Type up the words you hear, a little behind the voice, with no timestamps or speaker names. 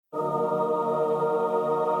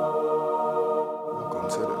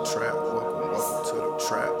trap. Welcome to the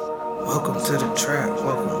trap. Welcome to the trap.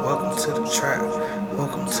 Welcome to the trap.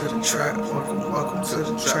 Welcome to the trap. Welcome to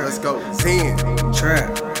the trap. Let's go. Zen.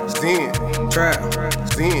 Trap. Zen. Trap.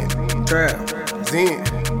 Zen. Trap.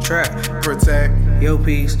 Zen. Trap. Protect. Yo,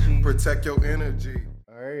 peace. Protect your energy.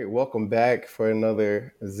 All right. Welcome back for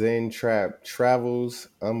another Zen Trap Travels.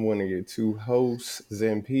 I'm one of your two hosts,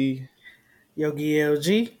 Zen P. Yogi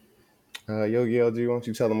LG. Yogi LG, why don't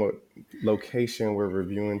you tell them what location we're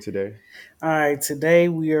reviewing today? All right, today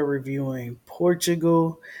we are reviewing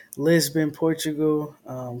Portugal, Lisbon, Portugal.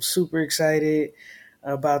 Super excited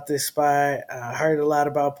about this spot. I heard a lot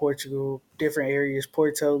about Portugal, different areas,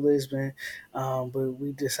 Porto, Lisbon, but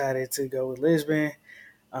we decided to go with Lisbon.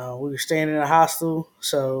 We were staying in a hostel,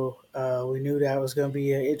 so we knew that was going to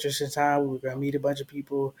be an interesting time. We were going to meet a bunch of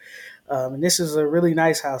people, and this is a really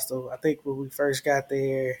nice hostel. I think when we first got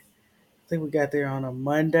there, we got there on a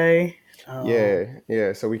Monday.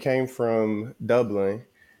 Yeah. So we came from Dublin,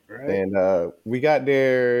 Right. and we got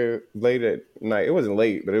there late at night. It wasn't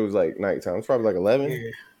late, but it was like nighttime. It was probably like 11, Yeah.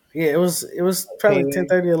 Yeah, it was probably 10,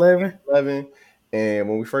 10:30, 11. 11. And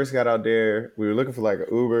when we first got out there, we were looking for like an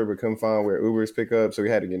Uber, but couldn't find where Ubers pick up. So we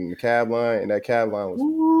had to get in the cab line, and that cab line was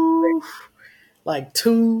Ooh, like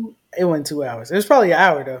it went 2 hours. It was probably an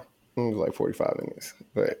hour though. it was like 45 minutes,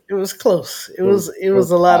 but It was close. It it was, was it it was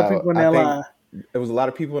was a lot of wild. people in I that think line. there was a lot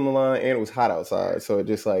of people in the line, and it was hot outside. So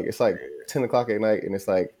it's like 10 o'clock at night, and it's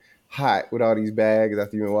like hot with all these bags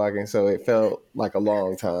after you've been walking. So it felt like a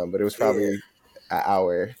long time, but it was Yeah. probably an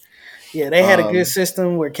hour. Yeah, they had a good Um,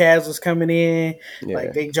 system where cabs was coming in, like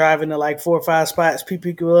yeah, they driving to like 4 or 5 spots,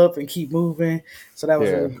 pick you up and keep moving. So that was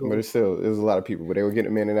yeah, really but cool. it was a lot of people, but they were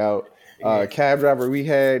getting them in and out. Yeah. Cab driver we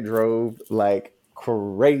had drove like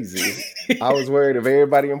crazy. I was worried if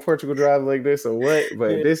everybody in Portugal drives like this or what,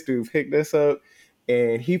 but Yeah. this dude picked us up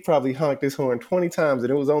and he probably honked his horn 20 times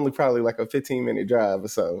and it was only probably like a 15-minute drive or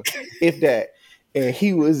so, if that. And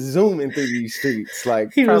he was zooming through these streets,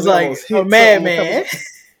 like He was probably like almost a hit something a couple. madman.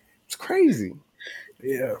 It's crazy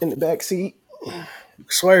Yeah. in the back seat.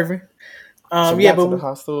 Swerving. So we Yeah, got but to the we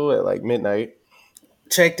hostel at like midnight.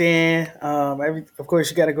 checked in. Of course,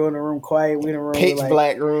 you got to go in the room quiet. We in a room with Pitch like,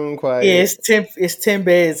 black room, yeah, quiet. it's 10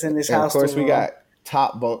 beds in this And of hostel course, we room. got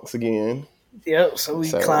top bunks again. Yep. So we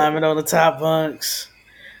So climbing on the top bunks.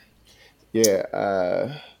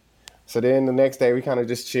 yeah. So then the next day we kind of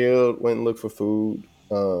just chilled, went and looked for food.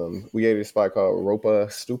 We ate at a spot called Ropa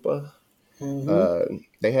Stupa. Hmm. Uh,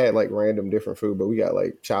 they had like random different food, but we got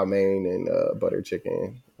like chow mein and butter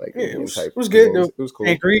chicken, like Yeah, Indian it type was good. cuisines. The It was cool.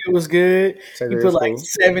 sangria was good. He Sangria put was like cool.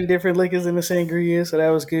 7 different liquors in the sangria, so that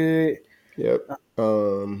was good. Yep.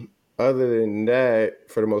 Other than that,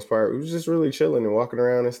 for the most part, we was just really chilling and walking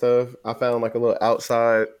around and stuff. I found like a little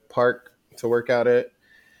outside park to work out at.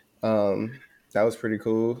 That was pretty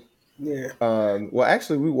cool. Yeah. Well,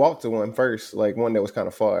 actually, we walked to one first, like one that was kind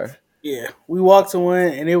of far. Yeah. We walked to one,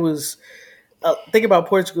 and it was. Think about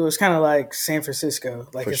Portugal. It's kind of like San Francisco.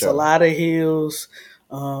 Like For it's a sure. lot of hills.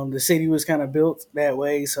 The city was kind of built that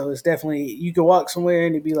way, so it's definitely you could walk somewhere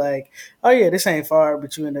and it'd be like, oh yeah, this ain't far,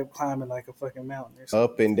 but you end up climbing like a fucking mountain or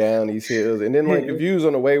something. Up and down these hills, and then like the Yeah, views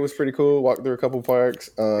on the way was pretty cool. Walked through a couple parks.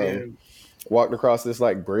 yeah, Walked across this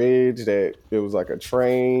like bridge that it was like a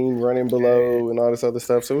train running yeah, below and all this other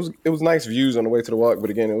stuff. So it was nice views on the way to the walk,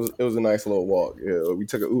 but again, it was a nice little walk. Yeah, we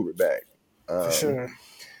took an Uber back. for Um, sure.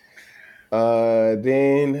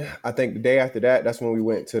 then I think the day after that, that's when we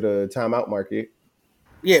went to the timeout market.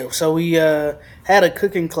 Yeah, so we had a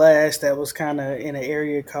cooking class that was kind of in an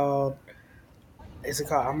area called, is it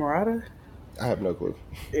called Amarada? I have no clue.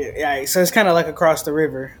 Yeah, so it's kind of like across the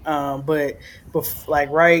river, but like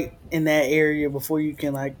right in that area before you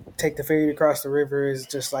can like take the ferry across the river is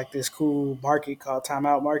just like this cool market called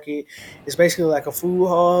Timeout Market. It's basically like a food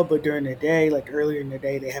hall, but during the day, like earlier in the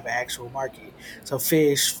day, they have an actual market. So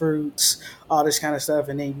fish, fruits, all this kind of stuff,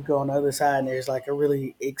 and then you go on the other side and there's like a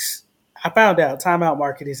really. I found out Timeout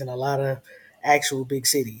Market is in a lot of actual big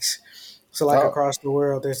cities. So, like Oh, across the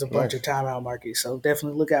world, there's a bunch of nice. timeout markets. So,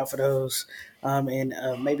 definitely look out for those. And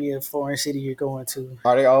maybe a foreign city you're going to.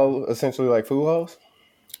 Are they all essentially like food halls?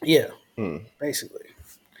 Yeah, Hmm. basically.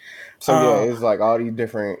 So yeah, Um, it's like all these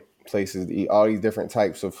different places to eat, all these different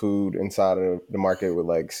types of food inside of the market with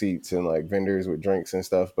like seats and like vendors with drinks and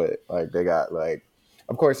stuff. But like they got like,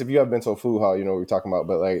 of course, if you have been to a food hall, you know what we're talking about.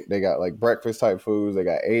 But like they got like breakfast type foods, they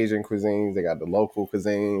got Asian cuisines, they got the local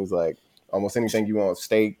cuisines, like almost anything you want,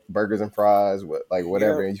 steak, burgers and fries, what like yeah,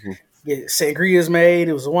 whatever. And you can. yeah. Sangria's made.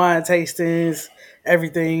 It was wine tastings,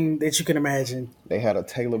 everything that you can imagine. They had a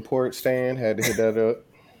Taylor port stand, had to hit that up.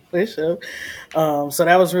 For sure. So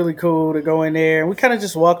that was really cool to go in there. And we kind of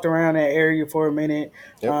just walked around that area for a minute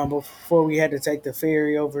Yep. before we had to take the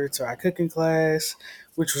ferry over to our cooking class,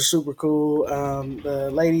 which was super cool.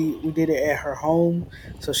 The lady, we did it at her home.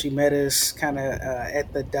 So she met us kind of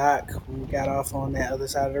at the dock when we got off on that other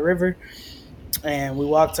side of the river. And we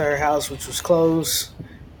walked to her house, which was close.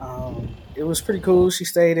 It was pretty cool. She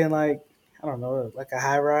stayed in like, I don't know, like a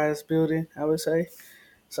high rise building, I would say,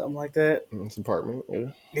 something like that. It's apartment.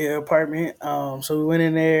 Yeah. Yeah, apartment. So we went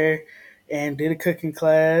in there and did a cooking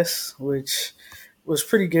class, which was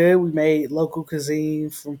pretty good. We made local cuisine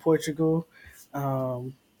from Portugal.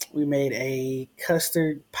 Um, we made a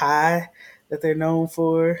custard pie that they're known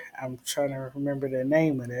for. I'm trying to remember the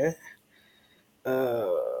name of that. Uh,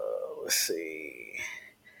 let's see.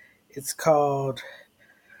 It's called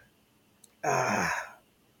uh,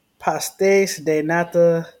 pastéis de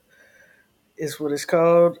nata is what it's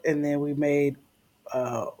called. And then we made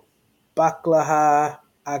uh, baklaha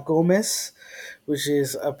agomes, which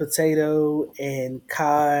is a potato and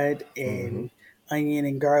cod Mm-hmm. and onion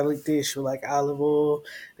and garlic dish with like olive oil.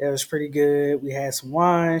 That was pretty good. We had some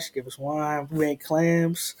wine. She gave us wine. We made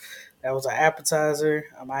clams. That was an appetizer.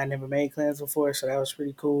 I never made clams before, so that was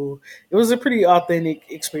pretty cool. It was a pretty authentic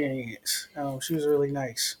experience. She was really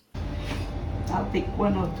nice. I'll take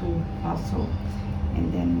one or two also.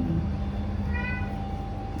 And then.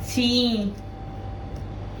 Sim.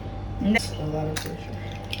 A lot of fish.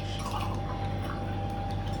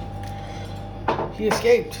 He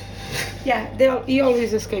escaped. Yeah, he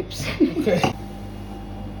always escapes. I'm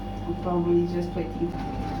probably just waiting.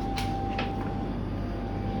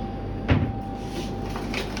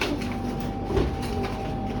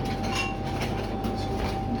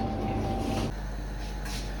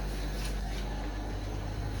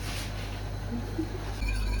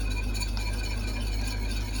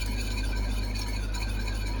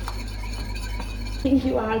 I think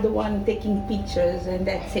you are the one taking pictures and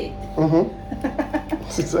that's it. Mm-hmm.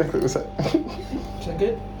 That's exactly what's happening. Is that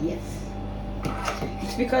good? Yes.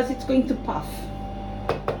 It's because it's going to puff.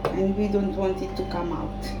 And we don't want it to come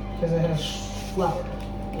out. Because it has flour,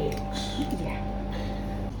 eggs. Yeah.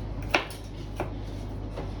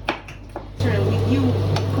 With you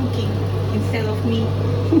cooking instead of me.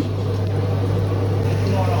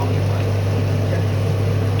 More on your mind.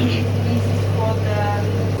 This is for the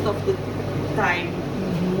of the time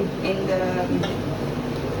in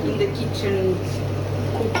the kitchen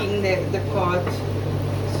cooking the cod.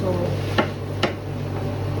 So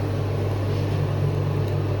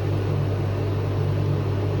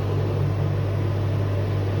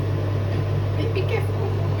be careful.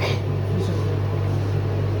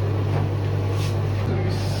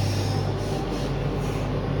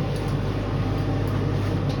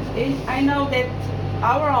 I know that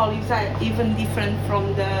our olives are even different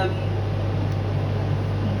from the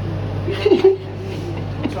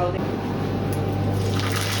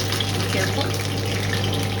careful.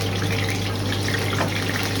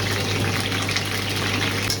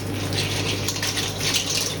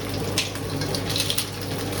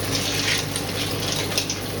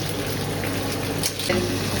 And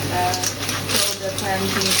throw the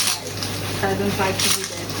clams inside. I don't like to do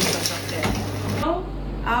that because of that. So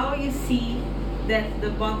how you see that the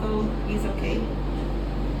bottle is okay?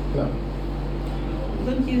 No.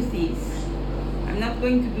 Don't use this. I'm not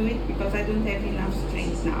going to do it because I don't have enough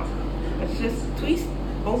strength now. But just twist,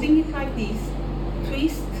 holding it like this,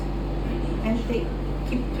 twist, and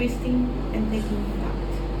keep twisting and taking it out.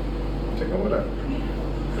 Check out what I.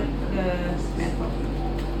 But the method.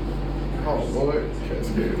 Oh Lord, that's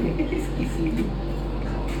good. It's kissing you.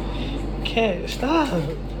 Okay, stop.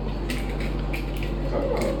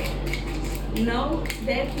 Oh. No,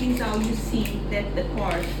 that is how you see that the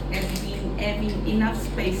cord has been having enough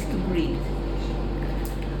space to breathe.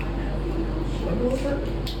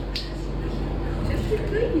 Just to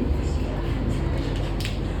breathe.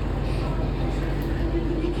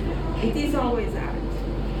 It is always hard,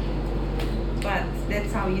 but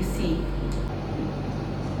that's how you see.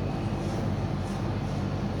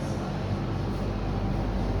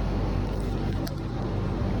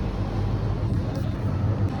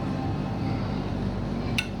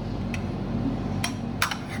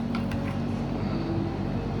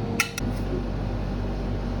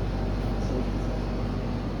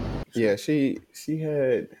 Yeah, she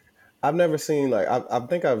had. I've never seen like I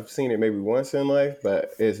think I've seen it maybe once in life,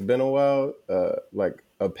 but it's been a while. Like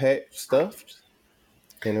a pet stuffed,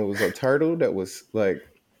 and it was a turtle that was like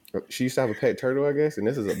she used to have a pet turtle, I guess, and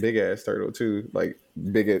this is a big ass turtle too, like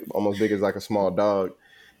almost big as like a small dog,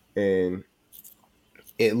 and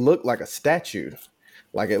it looked like a statue.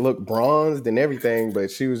 like it looked bronzed and everything,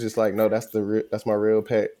 but she was just like, no, that's my real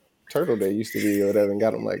pet turtle that used to be or whatever, and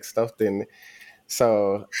got him like stuffed in.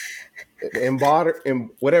 So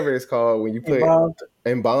whatever it's called when you put Involved.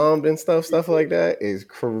 embalmed and stuff like that is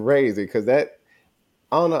crazy because that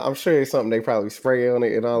I don't know. I'm sure it's something they probably spray on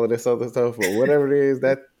it and all of this other stuff, but whatever it is,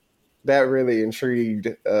 that really intrigued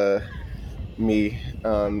me.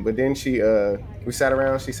 But then we sat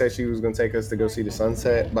around. She said she was gonna take us to go see the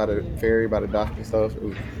sunset by the ferry, by the dock and stuff. It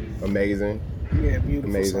was amazing, Yeah, beautiful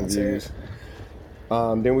amazing sunset. views.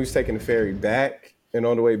 Then we was taking the ferry back, and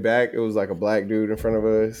on the way back, it was like a black dude in front of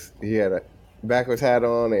us. He had a backwards hat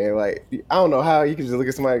on, and like I don't know how you could just look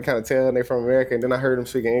at somebody and kind of tell they're from America. And then I heard him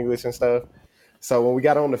speaking English and stuff. So when we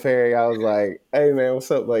got on the ferry, I was like, "Hey man, what's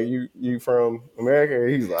up? Like you from America?" And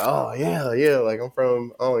he's like, "Oh yeah. Like I'm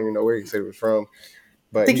from. I don't even know where he said he was from, I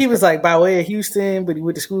but think he was like by way of Houston, but he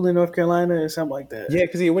went to school in North Carolina or something like that. yeah,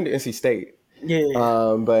 because he went to NC State.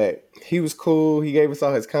 Yeah, But he was cool. He gave us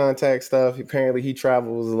all his contact stuff. Apparently, he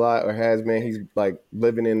travels a lot or has been. He's like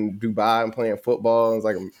living in Dubai and playing football. He's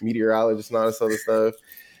like a meteorologist and all this other stuff.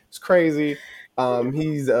 It's crazy.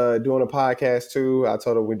 He's doing a podcast too. I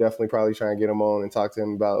told him we definitely probably try and get him on and talk to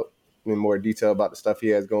him about in more detail about the stuff he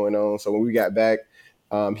has going on. So when we got back,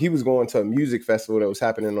 he was going to a music festival that was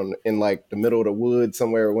happening in like the middle of the woods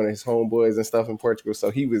somewhere with one of his homeboys and stuff in Portugal.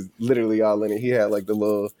 So he was literally all in it. He had like the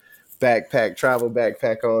little travel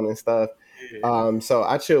backpack on and stuff. So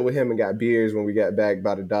I chilled with him and got beers when we got back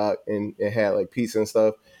by the dock and had like pizza and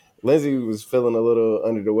stuff. Lindsay was feeling a little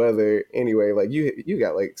under the weather anyway. Like you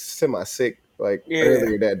got like semi sick like yeah,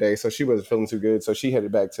 earlier that day, so she wasn't feeling too good. So she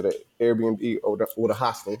headed back to the Airbnb or the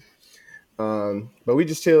hostel. But we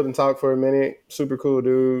just chilled and talked for a minute. Super cool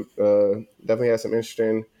dude. Definitely had some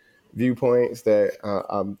interesting viewpoints that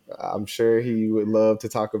I'm sure he would love to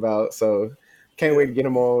talk about. So can't yeah, wait to get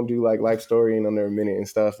him on, do like life story in under a minute and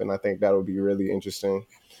stuff. And I think that would be really interesting.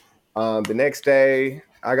 The next day,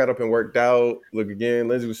 I got up and worked out. Look again,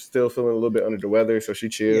 Lindsay was still feeling a little bit under the weather, so she yeah.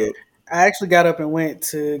 chilled. I actually got up and went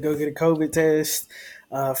to go get a COVID test,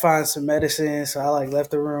 find some medicine. So I like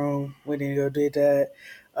left the room, went in to go did that.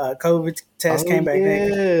 COVID test Oh came back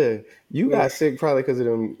negative. yeah, you Yeah, got sick probably because of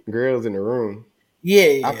them girls in the room. yeah,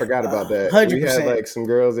 I yeah, forgot about that. We had 100%. like some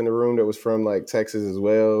girls in the room that was from like Texas as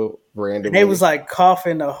well, And they was randomly. like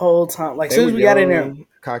coughing the whole time. Like as They soon were as we got in there, young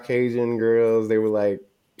Caucasian girls. They were like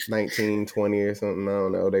 19, 20 or something. I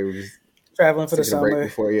don't know. They were just traveling for the taking a break summer.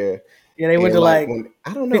 before, yeah. Yeah, they went And to like like when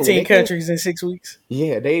I don't know when 15 they came, countries in 6 weeks.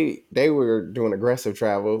 yeah, they were doing aggressive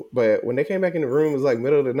travel. But when they came back in the room, it was like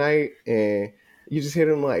middle of the night, and you just hear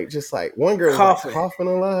them like just like one girl was like Coughing. coughing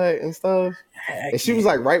a lot and stuff. Heck And she was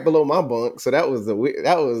yeah. like right below my bunk, so that was the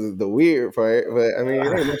weird part. But I mean,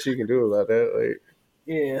 it ain't much you can do about that. Like,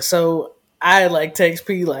 Yeah, so I like text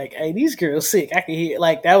P like, "Hey, these girls sick." I can hear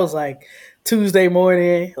like that was like Tuesday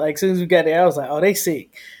morning. Like as soon as we got there, I was like, "Oh, they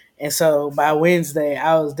sick." And so by Wednesday,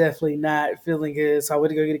 I was definitely not feeling good. So I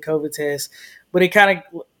went to go get a COVID test, but it kind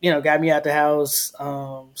of got me out the house.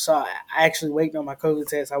 So I actually waiting on my COVID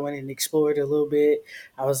test. I went and explored a little bit.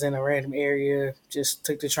 I was in a random area, just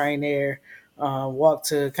took the train there. Walked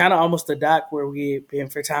to kind of almost the dock where we had been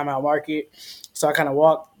for Time Out Market. So I kind of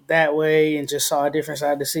walked that way and just saw a different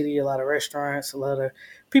side of the city, a lot of restaurants, a lot of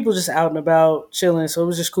people just out and about chilling. So it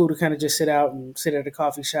was just cool to kind of just sit out and sit at a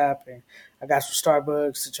coffee shop. And I got some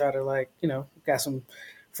Starbucks to try to got some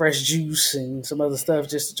fresh juice and some other stuff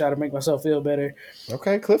just to try to make myself feel better.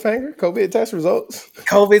 okay, cliffhanger, COVID test results.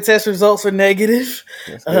 COVID test results were negative,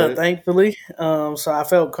 That's good. thankfully. So I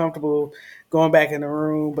felt comfortable going back in the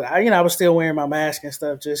room, but I was still wearing my mask and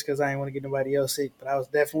stuff just because I didn't want to get nobody else sick. But I was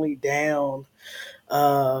definitely down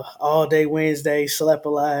all day Wednesday, slept a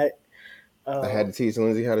lot. I had Uh, to teach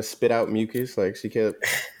Lindsay how to spit out mucus. Like she kept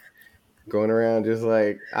going around just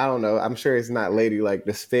like I don't know. I'm sure it's not lady like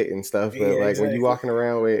the spit and stuff, but yeah, like when you exactly. walking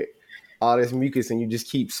around with all this mucus and you just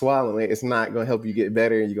keep swallowing it, it's not gonna help you get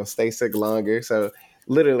better and you're gonna stay sick longer. So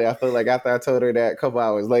literally, I feel like after I told her that a couple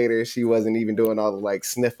hours later, she wasn't even doing all the like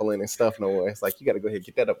sniffling and stuff no more. It's like you got to go ahead and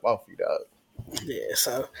get that up off you, dog. Yeah,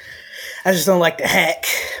 so I just don't like the hack,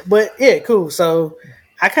 but yeah, cool. So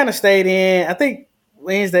I kind of stayed in. I think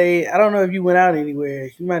Wednesday. I don't know if you went out anywhere.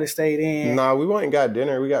 You might have stayed in. Nah, we went and got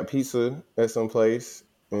dinner. We got pizza at some place,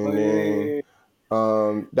 and then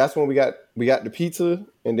Yeah, that's when we got the pizza,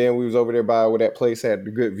 and then we was over there by where that place had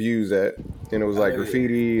the good views at, and it was like oh yeah,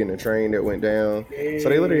 graffiti and a train that went down. So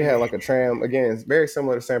they literally had yeah, like a tram. Again, it's very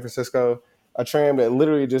similar to San Francisco. A tram that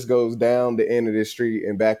literally just goes down the end of the street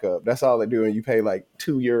and back up. That's all they do, and you pay like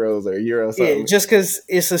 €2 or a euro yeah. something. Just because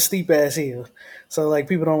it's a steep ass hill, so like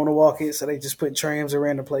people don't want to walk it, so they just put trams in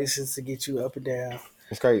random places to get you up and down.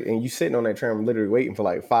 It's crazy. And you sitting on that tram literally waiting for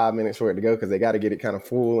like 5 minutes for it to go because they got to get it kind of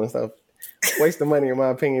full and stuff. Waste of money in my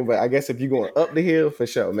opinion, but I guess if you're going up the hill for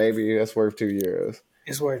sure, maybe that's worth €2.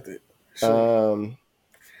 It's worth it. Sure. Um,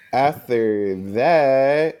 After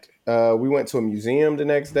that, we went to a museum the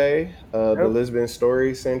next day, the Yep. Lisbon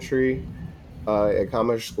Story Century at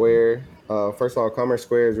Commerce Square. First of all, Commerce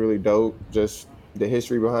Square is really dope. Just the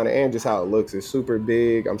history behind it and just how it looks. It's super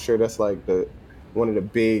big. I'm sure that's like the one of the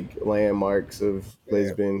big landmarks of Yeah.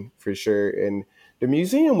 Lisbon for sure. And the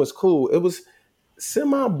museum was cool. It was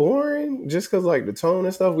semi boring just because like the tone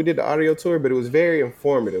and stuff. We did the audio tour, but it was very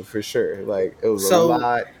informative for sure. Like it was a So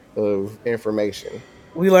lot of information.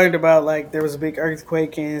 we learned about like there was a big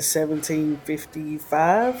earthquake in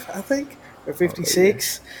 1755, I think, or Oh yeah,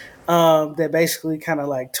 56, that basically kind of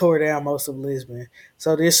like tore down most of Lisbon.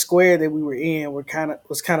 So this square that we were in was kind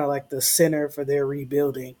of like the center for their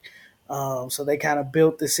rebuilding. So they kind of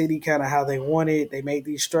built the city kind of how they wanted. They made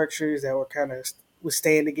these structures that were kind of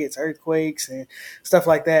withstand against earthquakes and stuff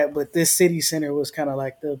like that. But this city center was kind of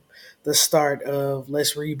like the start of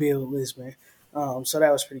let's rebuild Lisbon. So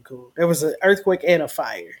that was pretty cool. There was an earthquake and a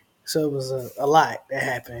fire, so it was a lot that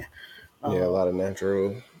happened. yeah, a Um, lot of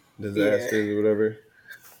natural yeah, disasters or whatever.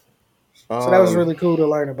 so that was Um, really cool to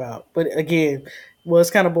learn about. But again,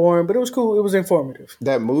 was kind of boring, but it was cool. It was informative.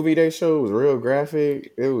 that movie they showed was real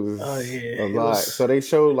graphic. It Oh was yeah, a it lot. was. So they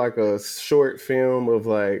showed like a short film of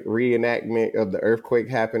like reenactment of the earthquake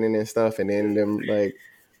happening and stuff, and then them like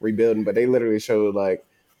rebuilding. But they literally showed like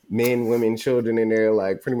men, women, children in there,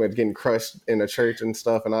 like pretty much getting crushed in a church and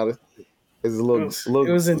stuff, and all this. It's a It little. was It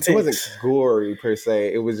wasn't intense. gory per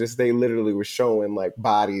se. It was just they literally were showing like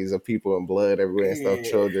bodies of people and blood everywhere and stuff. Yeah,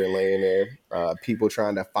 Children laying there, people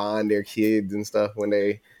trying to find their kids and stuff when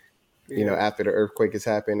they, yeah. after the earthquake has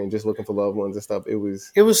happened and just looking for loved ones and stuff. It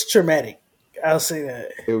was traumatic. I'll say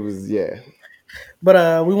that. Yeah,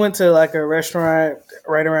 But we went to like a restaurant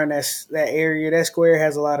right around that area. That square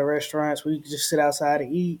has a lot of restaurants where you can just sit outside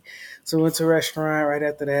and eat. So we went to a restaurant right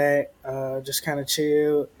after that. Just kind of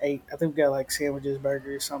chill. Ate. I think we got like sandwiches,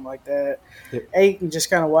 burgers, something like that. yep, Ate and just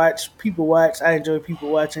kind of watch people watch. I enjoy people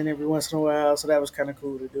watching every once in a while, so that was kind of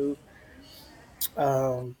cool to do.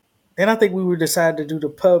 Um, then I think we were decided to do the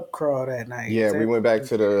pub crawl that night. yeah. Is We that went back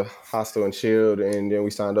to the hostel and chilled, and then we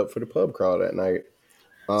signed up for the pub crawl that night.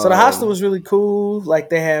 So the hostel Um, was really cool. Like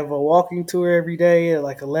they have a walking tour every day at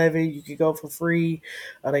like 11. You could go for free.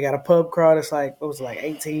 They got a pub crawl that's like what was it, like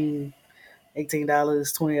 $18,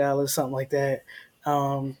 $20, something like that.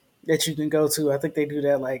 That you can go to. I think they do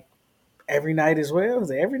that like every night as well.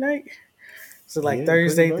 Is it every night? So like yeah, pretty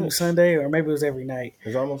Thursday through much. Sunday, or maybe it was every night.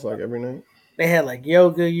 It's almost like every night. They had like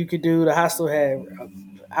yoga you could do. The hostel had,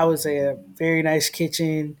 I would say, a very nice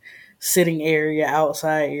kitchen, sitting area,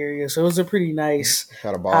 outside area. So it was a pretty nice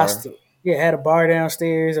Had a bar. hostel. Yeah, it had a bar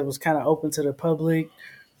downstairs. It was kind of open to the public.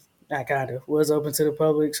 Not kind of was open to the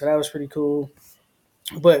public, so that was pretty cool.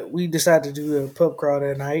 But we decided to do a pub crawl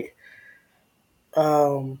that night.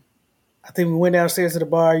 Um, I think we went downstairs to the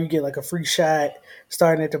bar. You get like a free shot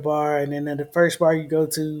starting at the bar, and then at the first bar you go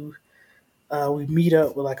to, we meet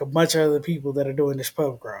up with like a bunch of other people that are doing this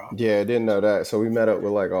pub crawl. Yeah, I didn't know that. So we met up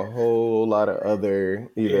with like a whole lot of other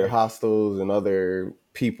either Yeah, hostels and other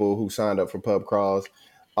people who signed up for pub crawls.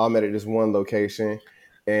 All met at this one location.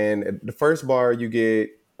 And at the first bar, you get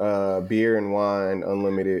beer and wine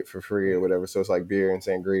unlimited for free or yeah, whatever. So it's like beer and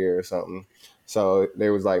sangria or something. So they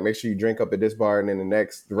was like, make sure you drink up at this bar, and then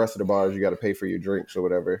the rest of the bars, you got to pay for your drinks or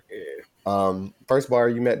whatever. yeah. First bar,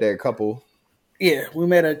 you met that couple. Yeah, we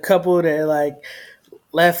met a couple that like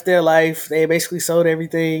left their life. They basically sold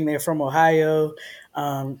everything. They're from Ohio.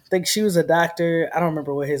 I think she was a doctor. I don't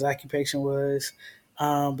remember what his occupation was,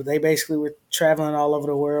 but they basically were traveling all over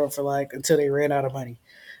the world for like until they ran out of money,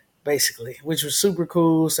 basically, which was super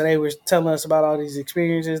cool. So they were telling us about all these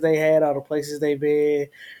experiences they had, all the places they've been.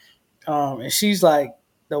 And she's like,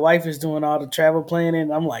 the wife is doing all the travel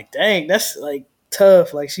planning. I'm like, dang, that's like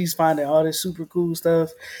tough. Like she's finding all this super cool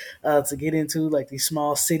stuff to get into, like these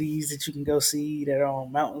small cities that you can go see that are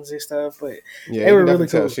on mountains and stuff. But Yeah, they you can were definitely really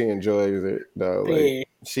tell cool. she enjoys it though. Like Yeah,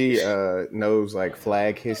 she knows like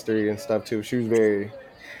flag history and stuff too. She was very,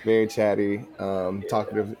 very chatty,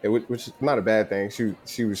 talkative, which is not a bad thing.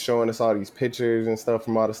 She was showing us all these pictures and stuff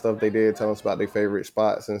from all the stuff they did, telling us about their favorite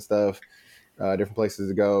spots and stuff, different places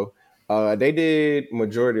to go. They did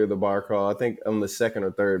majority of the bar crawl. I think on the second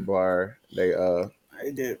or third bar they I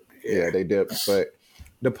did. yeah, Yeah, they dipped. But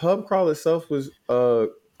the pub crawl itself was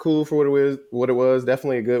cool for what it was. What it was,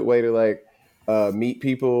 definitely a good way to like meet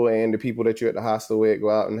people and the people that you're at the hostel with. Go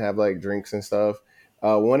out and have like drinks and stuff.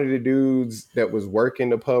 One of the dudes that was working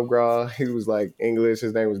the pub crawl, he was like English.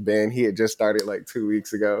 His name was Ben. He had just started like 2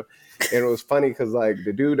 weeks ago, and it was funny because like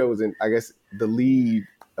the dude that was in, I guess the lead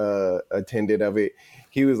attendant of it,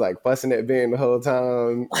 he was like fussing at Ben the whole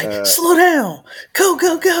time. Like, slow down, go,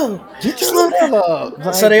 go, go, Get your slow down.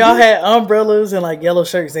 umbrella. So Like, they all had umbrellas and like yellow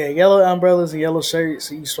shirts. They had yellow umbrellas and yellow shirts.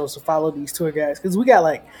 So you're supposed to follow these tour guides because we got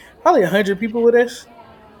like probably 100 people with us.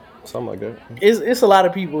 something like that. It's a lot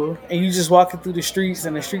of people, and you just walking through the streets,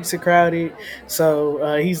 and the streets are crowded.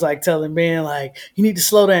 So he's like telling Ben, like, you need to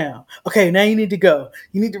slow down. Okay, now you need to go.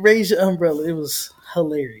 You need to raise your umbrella. It was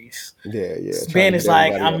hilarious. Yeah, trying Ben to is get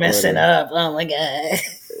like, everybody I'm in messing order. up. Oh my god.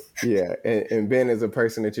 Yeah, and Ben is a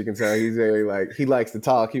person that you can tell he's very like he likes to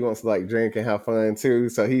talk. He wants to like drink and have fun too.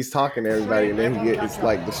 So he's talking to everybody, and then he gets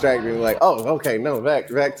like distracted and like, oh, okay, no, back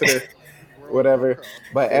to the whatever.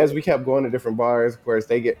 But as we kept going to different bars, of course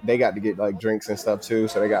they got to get like drinks and stuff too,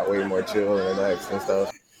 so they got way more chill and relaxed and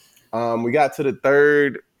stuff. We got to the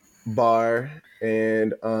third bar,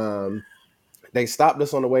 and they stopped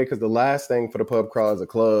us on the way because the last thing for the pub crawl is a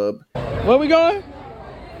club. Where we going?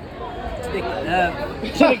 To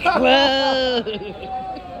the club.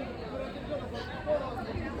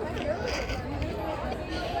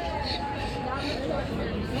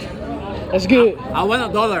 That's good. I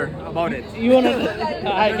want $1 about it. You wanna?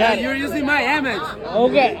 I got it. You're using my image.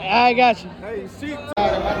 Okay, I got you.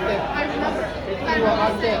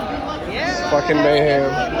 Fucking mayhem.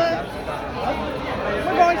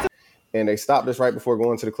 And they stopped us right before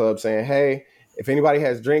going to the club saying, hey, if anybody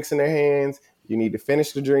has drinks in their hands, you need to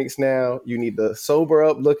finish the drinks now. You need to sober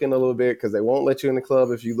up looking a little bit because they won't let you in the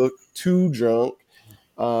club if you look too drunk.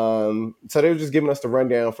 So they were just giving us the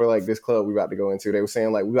rundown for like this club we about to go into. They were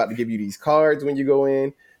saying like, we about to give you these cards when you go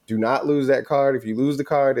in. Do not lose that card. If you lose the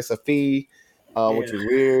card, it's a fee, which is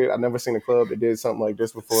weird. I've never seen a club that did something like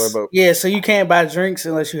this before. But Yeah, so you can't buy drinks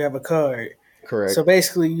unless you have a card. correct. So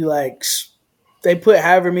basically, you like they put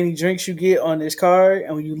however many drinks you get on this card,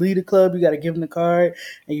 and when you leave the club, you got to give them the card,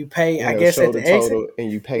 and you pay. And I they'll guess show at the total, exit,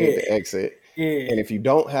 and you pay at the exit. Yeah. And if you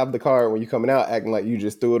don't have the card when you're coming out, acting like you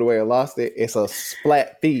just threw it away or lost it, it's a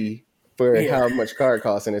flat fee for how much card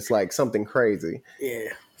costs, and it's like something crazy. Yeah.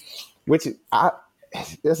 Which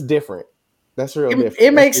that's different. That's real different.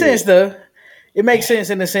 It makes sense though. It makes sense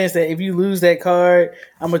in the sense that if you lose that card,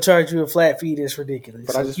 I'm gonna charge you a flat fee. That's ridiculous.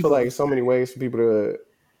 But I just feel like so many ways for people to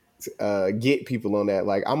get people on that.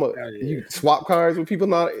 Like you swap cards with people.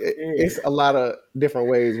 Not it's a lot of different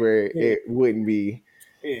ways where it wouldn't be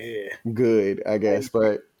good, I guess.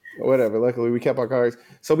 But whatever. Luckily, we kept our cards.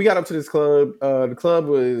 So we got up to this club. The club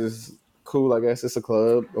was cool, I guess. It's a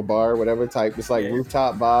club, a bar, whatever type. It's like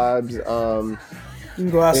rooftop vibes. You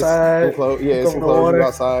can go outside. It's enclosed. Yeah, it's enclosed. You go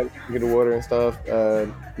outside, get the water and stuff.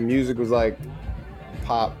 Music was like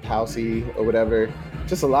pop, housey, or whatever.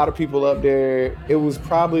 Just a lot of people up there. It was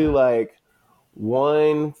probably like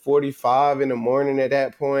 1:45 in the morning at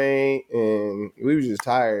that point, and we was just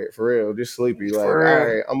tired for real, just sleepy. Like, all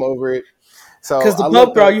right, I'm over it. So because the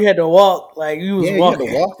pub crawl, you had to walk. Like you was walking. You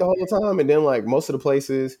had to walk the whole time, and then like most of the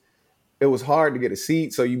places, it was hard to get a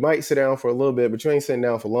seat. So you might sit down for a little bit, but you ain't sitting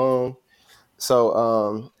down for long.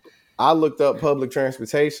 So I looked up public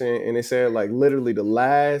transportation, and it said like literally the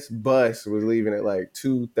last bus was leaving at like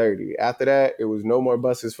 2:30. After that, it was no more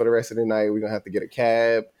buses for the rest of the night. We're gonna have to get a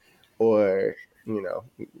cab, or we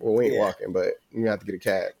ain't walking, but you have to get a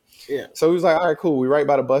cab. Yeah. So we was like, all right, cool. We right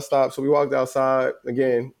by the bus stop. So we walked outside.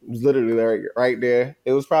 Again, it was literally right there.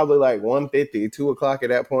 It was probably like 1:50, 2:00 at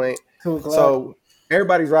that point. 2:00. So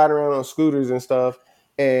everybody's riding around on scooters and stuff.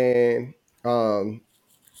 And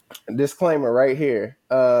disclaimer right here.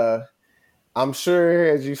 I'm sure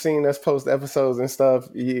as you've seen us post episodes and stuff,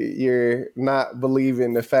 you're not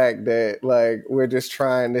believing the fact that like we're just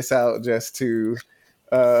trying this out just to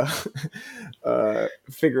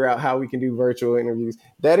figure out how we can do virtual interviews.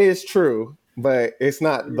 That is true, but it's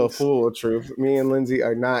not the full truth. Me and Lindsay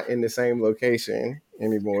are not in the same location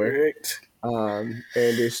anymore. Correct. And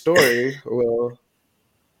this story will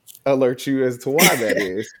alert you as to why that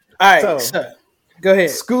is. All right, so go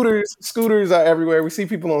ahead. Scooters are everywhere. We see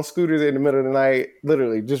people on scooters in the middle of the night,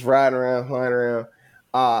 literally just riding around, flying around.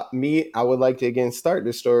 I would like to again start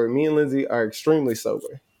this story. Me and Lindsay are extremely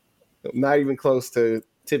sober. Not even close to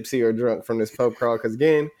tipsy or drunk from this pub crawl. Because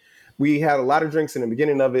again, we had a lot of drinks in the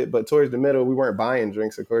beginning of it, but towards the middle, we weren't buying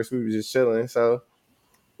drinks. Of course, we were just chilling. So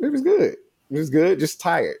it was good. It was good, just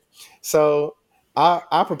tired. So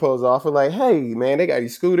I proposed the offer like, hey, man, they got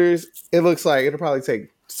these scooters. It looks like it'll probably take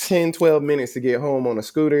 10, 12 minutes to get home on a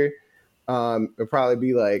scooter. It'll probably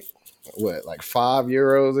be like, like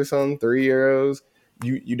 €5 or something, €3.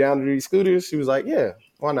 You down to these scooters? She was like, yeah,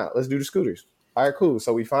 why not? Let's do the scooters. all right, cool.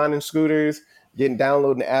 So we finding scooters, getting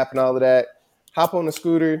downloading the app and all of that. Hop on the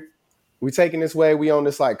scooter. We taking this way. We on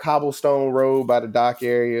this like cobblestone road by the dock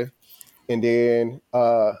area. And then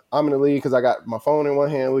I'm in the lead because I got my phone in one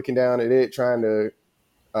hand, looking down at it, trying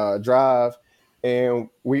to drive. And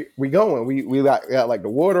we going. We got like the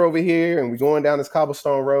water over here, and we going down this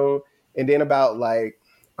cobblestone road. And then about like,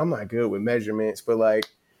 I'm not good with measurements, but like,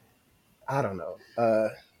 I don't know,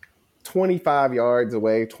 25 yards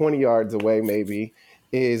away, 20 yards away, maybe,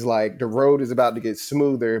 is like the road is about to get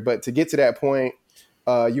smoother. But to get to that point,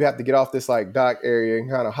 you have to get off this like dock area and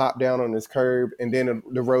kind of hop down on this curb, and then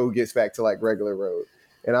the road gets back to like regular road.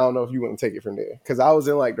 And I don't know if you want to take it from there because I was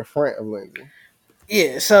in like the front of Lindsay.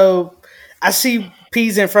 Yeah, so I see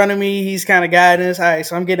P's in front of me. He's kind of guiding us. All right,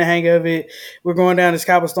 so I'm getting the hang of it. We're going down this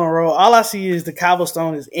cobblestone road. All I see is the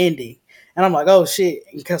cobblestone is ending. And I'm like, oh, shit.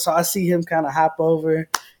 Because so I see him kind of hop over.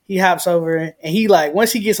 He hops over, and he like,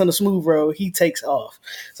 once he gets on the smooth road, he takes off.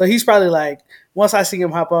 So he's probably like, once I see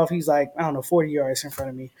him hop off, he's like, I don't know, 40 yards in front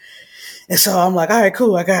of me. And so I'm like, all right,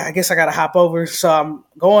 cool. I guess I got to hop over. So I'm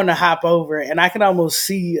going to hop over, and I can almost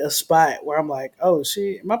see a spot where I'm like, oh,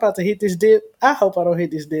 shit, am I about to hit this dip? I hope I don't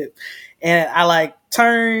hit this dip. And I like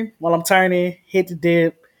turn while I'm turning, hit the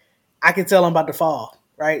dip. I can tell I'm about to fall,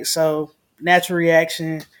 right? So natural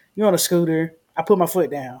reaction, you're on a scooter. I put my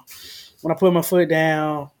foot down. When I put my foot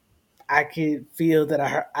down, I could feel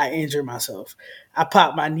that I injured myself. I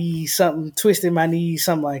popped my knee, something twisted my knee,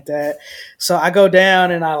 something like that. So I go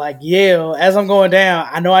down and I like yell as I'm going down.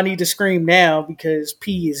 I know I need to scream now because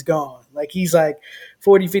P is gone. Like he's like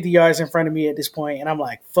 40, 50 yards in front of me at this point, and I'm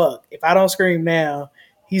like, fuck. If I don't scream now,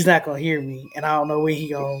 he's not gonna hear me, and I don't know when he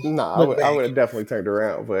gonna Nah, look I back. would have definitely turned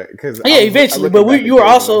around, but because Yeah, I eventually. looking But back you were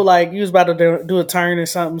also occasionally. like you was about to do a turn or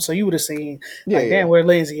something, so you would have seen Yeah, like, yeah. damn, where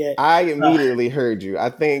Lindsay at? I Uh, immediately heard you. I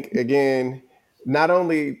think again, not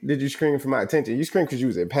only did you scream for my attention, you screamed because you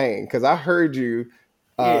was in pain. Because I heard you,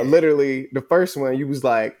 yeah. literally the first one, you was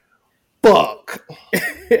like, "Fuck."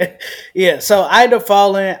 Yeah, so I end up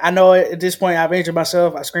falling. I know at this point I've injured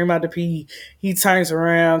myself. I scream out to P. He turns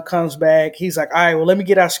around, comes back. He's like, all right, well, let me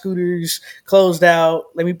get our scooters closed out.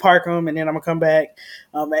 Let me park them, and then I'm going to come back.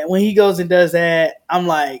 And when he goes and does that, I'm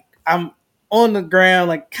like, I'm on the ground,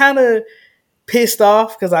 like kind of pissed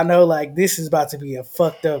off because I know like this is about to be a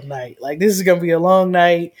fucked up night. Like this is going to be a long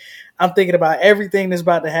night. I'm thinking about everything that's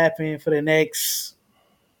about to happen for the next,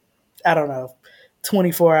 I don't know,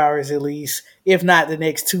 24 hours at least, if not the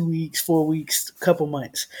next 2 weeks, 4 weeks, couple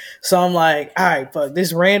months. So I'm like, all right, fuck.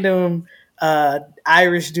 This random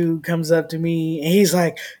Irish dude comes up to me and he's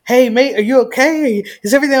like, hey, mate, are you okay?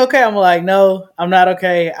 Is everything okay? I'm like, no, I'm not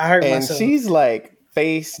okay. I hurt And myself. she's like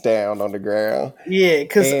face down on the ground. Yeah,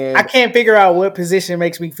 because I And can't figure out what position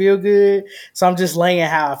makes me feel good. So I'm just laying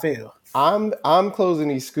how I feel. I'm closing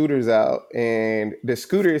these scooters out, and the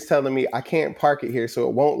scooter is telling me I can't park it here, so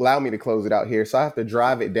it won't allow me to close it out here. So I have to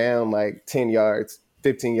drive it down like 10 yards,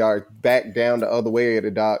 15 yards back down the other way of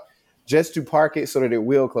the dock just to park it so that it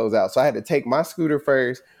will close out. So I had to take my scooter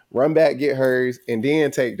first, run back, get hers, and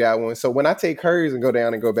then take that one. So when I take hers and go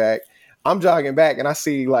down and go back, I'm jogging back and I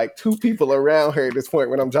see like two people around her at this point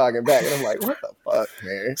when I'm jogging back. And I'm like, what the fuck,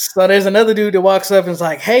 man? So there's another dude that walks up and is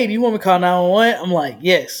like, hey, do you want me to call 911? I'm like,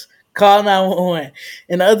 yes, call 911.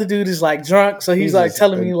 And the other dude is like drunk. So he's like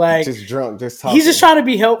telling me like, just drunk, just he's just talking. trying to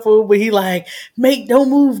be helpful, but he like, mate,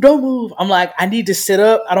 don't move, don't move. I'm like, I need to sit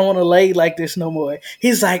up. I don't want to lay like this no more.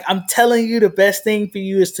 He's like, I'm telling you the best thing for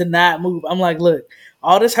you is to not move. I'm like, look,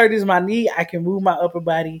 all this hurt is my knee. I can move my upper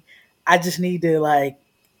body. I just need to like,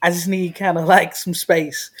 I just need kind of like some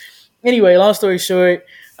space. Anyway, long story short,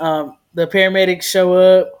 the paramedics show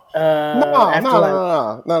up No, after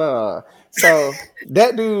like, no. So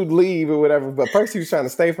that dude leave or whatever, but first he was trying to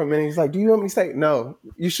stay for a minute. He's like, "Do you want me to stay?" No.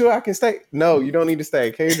 You sure I can stay? No, you don't need to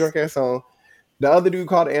stay. Carry your drunk ass home. The other dude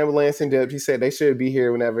called the ambulance and dipped. He said they should be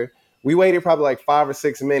here whenever. We waited probably like 5 or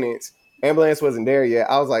 6 minutes. Ambulance wasn't there yet.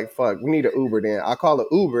 I was like, fuck, we need an Uber then. I call an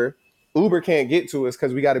Uber. Uber can't get to us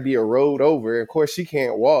because we got to be a road over. Of course, she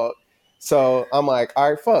can't walk. So I'm like,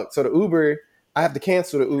 all right, fuck. So the Uber, I have to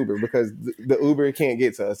cancel the Uber because the Uber can't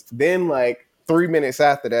get to us. Then like 3 minutes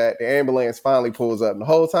after that, the ambulance finally pulls up. And the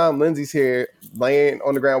whole time Lindsay's here laying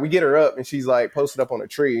on the ground. We get her up and she's like posted up on a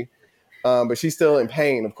tree. But she's still in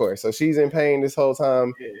pain, of course. So she's in pain this whole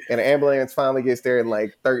time. And the ambulance finally gets there in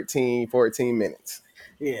like 13, 14 minutes.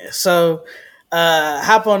 yeah. So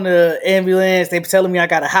hop on the ambulance. They telling me I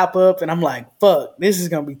gotta hop up, and I'm like, fuck, this is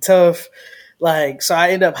gonna be tough. Like, so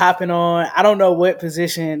I end up hopping on. I don't know what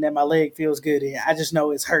position that my leg feels good in. I just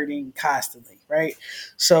know it's hurting constantly, right?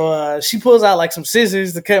 So she pulls out like some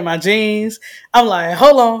scissors to cut my jeans. I'm like,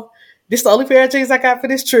 hold on. this is the only pair of jeans I got for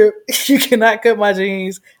this trip. You cannot cut my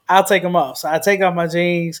jeans. I'll take them off. So I take off my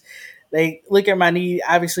jeans. They look at my knee.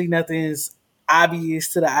 Obviously, nothing's obvious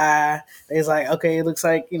to the eye. It's like, okay, it looks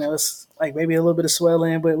like, it's like maybe a little bit of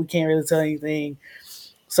swelling, but we can't really tell anything.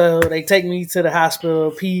 So they take me to the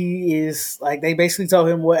hospital. P is like, they basically told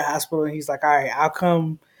him what hospital, and he's like, all right, I'll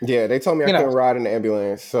come. Yeah, they told me I couldn't ride in the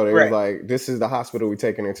ambulance. So they was Right. like, this is the hospital we're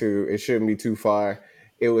taking her to. It shouldn't be too far.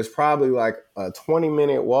 It was probably like a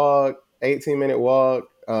 20-minute walk, 18-minute walk.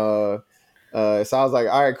 So I was like,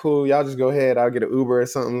 all right, cool. Y'all just go ahead. I'll get an Uber or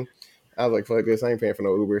something. I was like, fuck this. I ain't paying for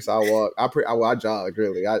no Uber. So I walked. I jogged,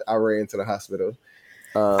 really. I ran to the hospital.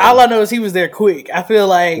 All I know is he was there quick. I feel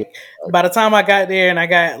like by the time I got there and I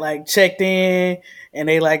got like checked in and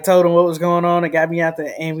they like told him what was going on and got me out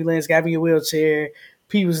the ambulance, got me a wheelchair,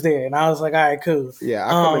 P was there. And I was like, all right, cool. Yeah, I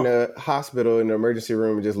come in the hospital in the emergency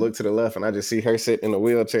room and just look to the left and I just see her sitting in a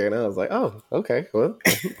wheelchair. And I was like, oh, okay, well,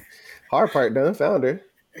 hard part done. Found her.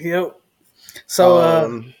 Yep.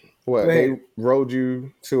 So, they rode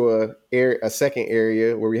you to a second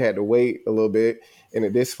area where we had to wait a little bit. And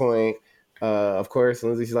at this point, of course,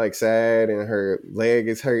 Lindsay's like sad and her leg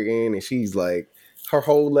is hurting and she's like, her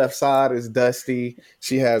whole left side is dusty.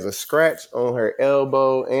 She has a scratch on her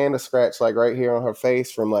elbow and a scratch like right here on her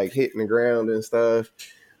face from like hitting the ground and stuff.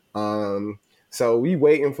 So we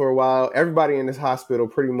waiting for a while. Everybody in this hospital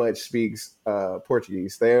pretty much speaks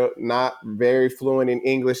Portuguese. They're not very fluent in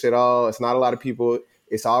English at all. It's not a lot of people.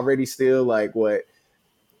 It's already still like what,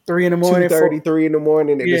 3 in the morning, 2:30, 3 in the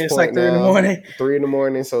morning at this point like 3 now. in the morning. 3 in the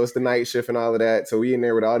morning, so it's the night shift and all of that. So we in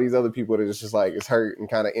there with all these other people that is just like, it's hurt and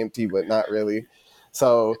kind of empty, but not really.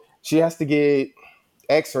 So she has to get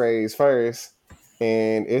x-rays first,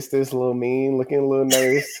 and it's this little mean looking little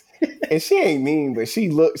nurse. And she ain't mean, but she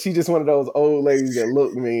just one of those old ladies that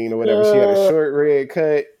look mean or whatever. She had a short red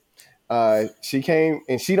cut. She came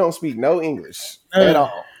and she don't speak no English at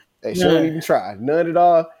all. She don't even try. None at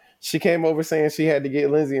all. She came over saying she had to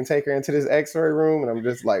get Lindsay and take her into this x-ray room. And I'm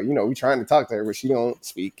just like, we trying to talk to her, but she don't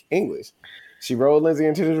speak English. She rolled Lindsay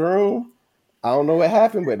into this room. I don't know what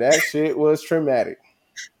happened, but that shit was traumatic.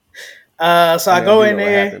 So I go in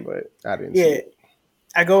there. Happened, but I didn't see it.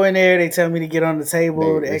 I go in there. They tell me to get on the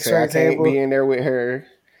table, the x-ray table. I can't be in there with her.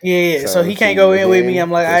 Yeah. So he can't go in with me.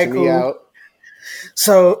 I'm like, all right, cool.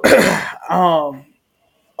 So,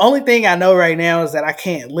 only thing I know right now is that I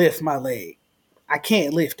can't lift my leg. I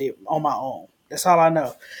can't lift it on my own. That's all I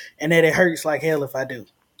know. And that it hurts like hell if I do.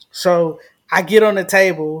 So I get on the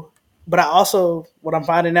table, but what I'm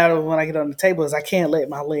finding out when I get on the table is I can't let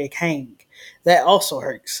my leg hang. That also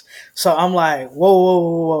hurts. So I'm like,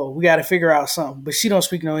 whoa. We got to figure out something. But she don't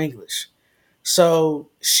speak no English. So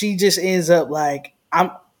she just ends up like,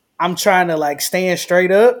 I'm trying to like stand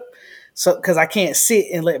straight up. So, cause I can't sit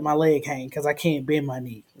and let my leg hang cause I can't bend my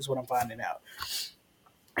knee is what I'm finding out.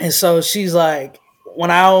 And so she's like,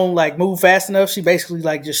 when I don't like move fast enough, she basically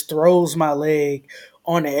like just throws my leg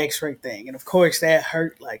on the x-ray thing. And of course that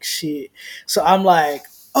hurt like shit. So I'm like,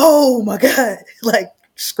 oh my God, like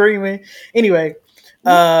screaming. Anyway,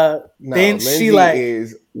 then Lindsay she like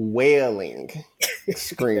is wailing,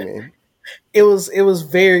 screaming. It was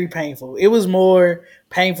very painful. It was more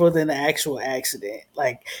painful than the actual accident.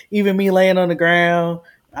 Like even me laying on the ground,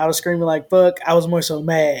 I was screaming like fuck. I was more so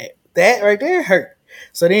mad. That right there hurt.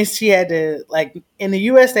 So then she had to, like, in the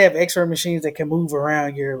U.S., they have x-ray machines that can move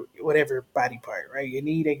around your whatever body part, right? Your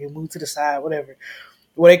knee, they can move to the side, whatever.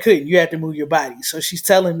 Well, they couldn't. You had to move your body. So she's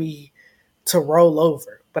telling me to roll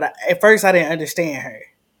over. But at first, I didn't understand her.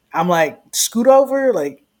 I'm like, scoot over?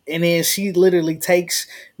 Like, and then she literally takes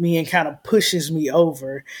me and kind of pushes me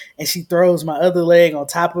over. And she throws my other leg on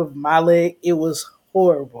top of my leg. It was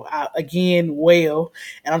horrible. I, again, wail.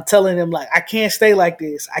 And I'm telling them, like, I can't stay like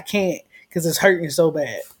this. I can't. Because it's hurting so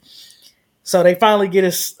bad. So they finally get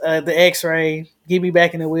us the x-ray, get me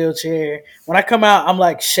back in the wheelchair. When I come out, I'm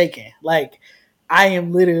like shaking. Like I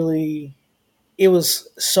am literally, it was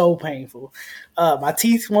so painful. My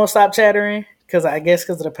teeth won't stop chattering because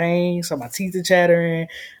of the pain. So my teeth are chattering.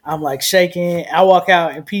 I'm like shaking. I walk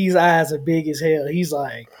out and P's eyes are big as hell. He's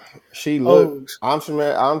like, she looked, I'm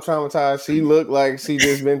traumatized. She looked like she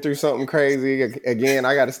just been through something crazy. Again,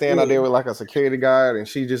 I got to stand out there with like a security guard and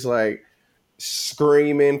she just like,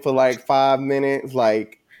 screaming for like 5 minutes,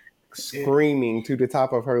 like screaming to the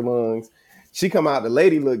top of her lungs. She come out, the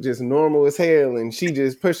lady looked just normal as hell, and she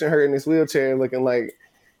just pushing her in this wheelchair looking like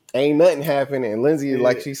ain't nothing happening. And Lindsay,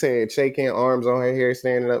 like she said, shaking, arms on her hair,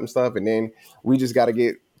 standing up and stuff. And then we just got to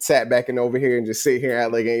get sat back and over here and just sit here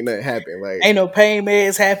out like ain't nothing happening. Like ain't no pain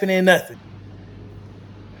meds happening, nothing.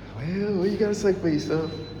 Well, what you got to say for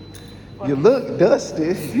yourself? You look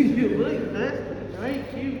dusty. You look dusty.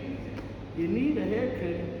 Thank you. You need a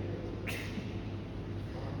haircut.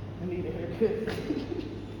 I need a haircut.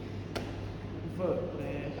 Fuck,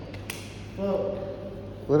 man. Fuck.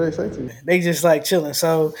 What did they say to you? They just like chilling.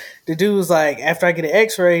 So the dude was like, after I get an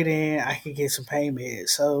X-ray, then I can get some pain meds.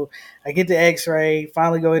 So I get the X-ray.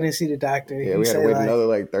 Finally go in and see the doctor. Yeah, He we had to say wait like, another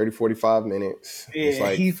like 30, 45 minutes. It's yeah,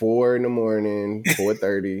 like 4 in the morning,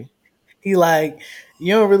 4:30. he like,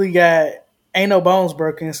 you don't really got, ain't no bones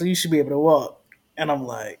broken, so you should be able to walk. And I'm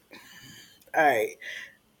like, all right.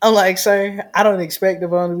 I'm like, sir, I don't expect the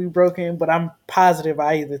bone to be broken, but I'm positive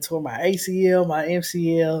I either tore my ACL, my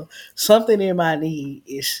MCL, something in my knee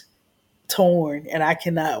is torn and I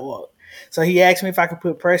cannot walk. So he asked me if I could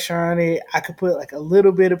put pressure on it. I could put like a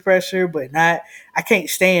little bit of pressure, but not, I can't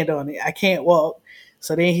stand on it. I can't walk.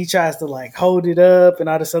 So then he tries to like hold it up and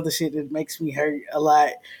all this other shit that makes me hurt a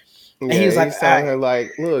lot. And he Yeah, was like, he's all telling right. her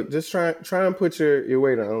like, look, just try and put your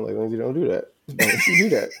weight on. I'm like, Lindsay, don't do that. Don't you do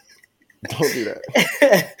that. Don't do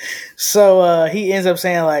that. So he ends up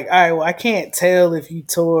saying like, all right, well, I can't tell if you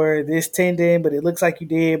tore this tendon, but it looks like you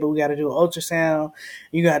did, but we got to do an ultrasound.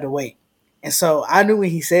 You got to wait. And so I knew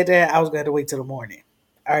when he said that, I was going to wait till the morning.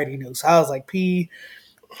 I already knew. So I was like, P,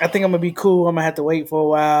 I think I'm going to be cool. I'm going to have to wait for a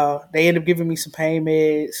while. They ended up giving me some pain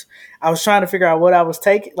meds. I was trying to figure out what I was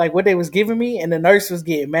taking, like what they was giving me. And the nurse was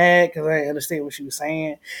getting mad because I didn't understand what she was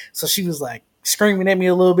saying. So she was like screaming at me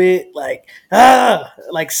a little bit, like,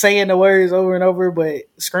 like saying the words over and over, but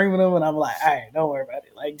screaming them. And I'm like, all right, don't worry about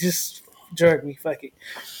it. Like, just drug me. Fuck it.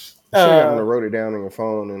 You should have Uh, wrote it down on your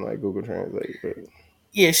phone and like Google Translate. But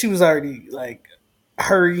yeah, she was already like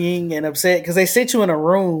hurrying and upset because they sit you in a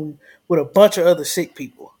room with a bunch of other sick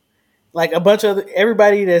people, like a bunch of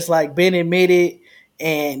everybody that's like been admitted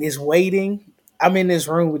and is waiting. I'm in this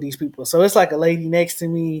room with these people, so it's like a lady next to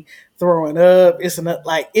me throwing up.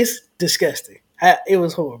 It's disgusting. It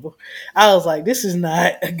was horrible. I was like, this is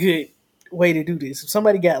not a good way to do this. If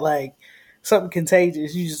somebody got like something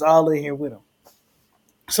contagious, you just all in here with them.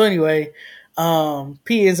 So anyway,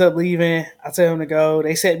 P ends up leaving. I tell him to go.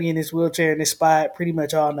 They set me in this wheelchair in this spot pretty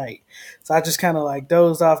much all night. So I just kind of like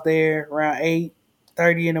dozed off there around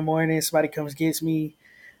 8:30 in the morning. Somebody comes gets me,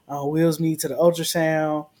 wheels me to the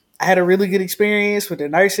ultrasound. I had a really good experience with the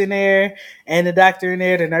nurse in there and the doctor in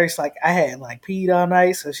there. The nurse, like, I had like peed all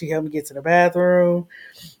night, so she helped me get to the bathroom.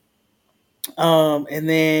 And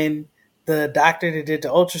then the doctor that did the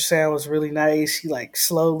ultrasound was really nice. She like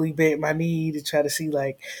slowly bent my knee to try to see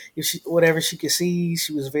like if she whatever she could see.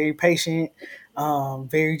 She was very patient,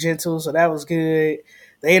 very gentle, so that was good.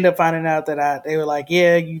 They ended up finding out that they were like,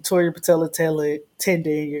 yeah, you tore your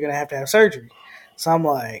tendon, you're gonna have to have surgery. So I'm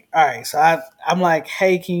like, all right. So I'm like,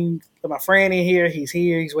 hey, can you put my friend in here? He's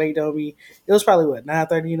here. He's waiting on me. It was probably what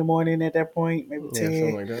 9:30 in the morning at that point, maybe yeah, 10.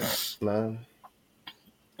 something like that.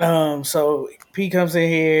 Nah. So P comes in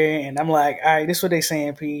here and I'm like, all right, this is what they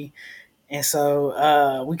saying, P. And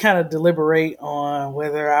so we kind of deliberate on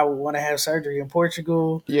whether I would want to have surgery in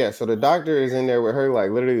Portugal. Yeah, so the doctor is in there with her,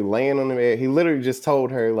 like literally laying on the bed. He literally just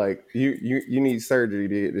told her, like, you need surgery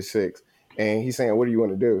to get this fixed. And he's saying, what do you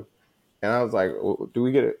want to do? And I was like, well, do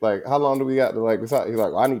we get it? Like, how long do we got to like decide? He's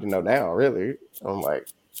like, well, I need to know now, really. I'm like,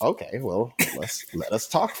 okay, well, let us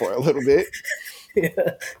talk for a little bit.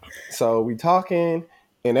 Yeah. So we talking,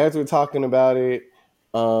 and as we're talking about it,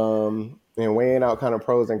 and weighing out kind of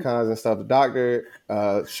pros and cons and stuff, the doctor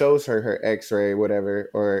shows her X-ray,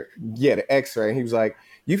 whatever, or yeah, the X-ray. And he was like,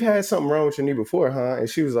 "You've had something wrong with your knee before, huh?" And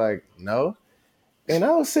she was like, "No." And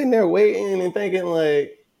I was sitting there waiting and thinking,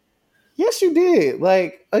 like, yes, you did.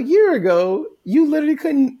 Like a year ago, you literally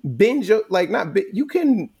couldn't bend your you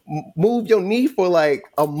couldn't move your knee for like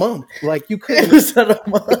a month. Like you couldn't. It was not a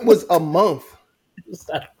month. It was a month. It was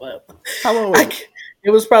not a month. How long was it?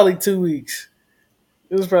 It was probably 2 weeks.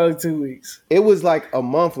 It was probably 2 weeks. It was like a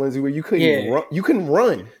month, Lindsay, where you couldn't run. You couldn't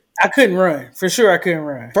run. I couldn't run. For sure, I couldn't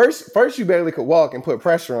run. First, you barely could walk and put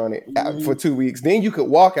pressure on it for 2 weeks. Then you could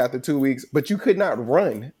walk after 2 weeks, but you could not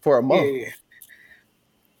run for a month. Yeah.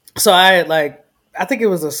 So I had I think it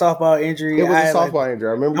was a softball injury. It was a softball injury.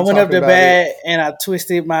 I remember. I went up the bat and I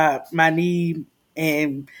twisted my knee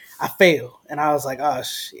and I fell. And I was like, oh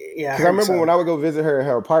shit. Yeah. Because I remember when I would go visit her at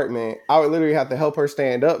her apartment, I would literally have to help her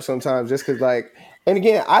stand up sometimes just because like. And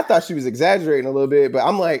again, I thought she was exaggerating a little bit, but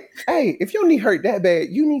I'm like, hey, if your knee hurt that bad,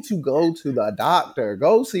 you need to go to the doctor.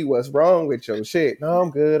 Go see what's wrong with your shit. No,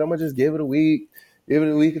 I'm good. I'm going to just give it a week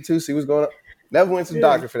or two, see what's going on. Never went to the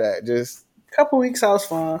doctor for that. Just a couple weeks, I was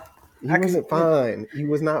fine. He wasn't fine. He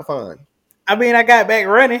was not fine. I mean, I got back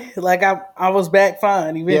running. Like, I was back fine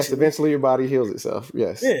eventually. Yes, eventually your body heals itself.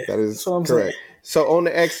 Yes, yeah, that is correct. Saying. So on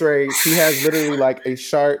the x-ray, she has literally like a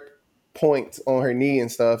sharp point on her knee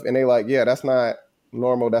and stuff. And they like, yeah, that's not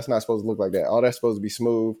normal. That's not supposed to look like that. All that's supposed to be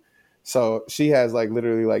smooth. So she has like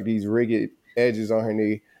literally like these rigged edges on her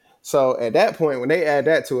knee. So at that point, when they add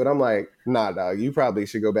that to it, I'm like, nah, dog, you probably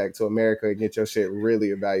should go back to America and get your shit really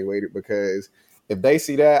evaluated, because if they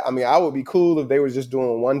see that, I mean, I would be cool if they was just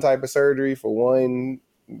doing one type of surgery for one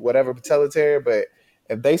whatever patella tear, but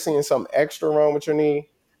if they seeing something extra wrong with your knee,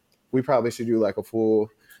 we probably should do like a full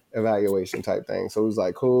evaluation type thing. So it was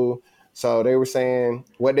like, cool. So they were saying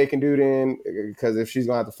what they can do then, because if she's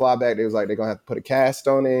gonna have to fly back, they was like they're gonna have to put a cast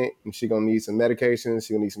on it, and she's gonna need some medications,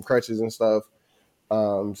 she's gonna need some crutches and stuff.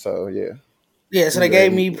 So yeah, Yeah, so she's they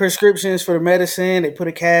gave ready. me prescriptions for the medicine. They put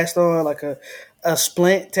a cast on, like a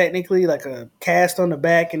splint, technically, like a cast on the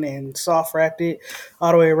back, and then soft wrapped it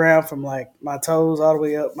all the way around from like my toes all the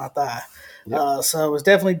way up my thigh. Yep. So it was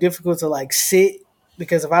definitely difficult to like sit,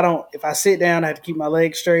 because if I sit down, I have to keep my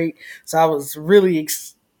legs straight. So I was really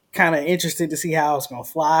kind of interested to see how I was gonna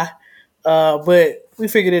fly. But we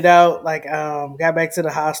figured it out. Like, got back to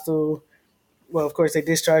the hostel. Well, of course, they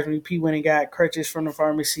discharged me. P went and got crutches from the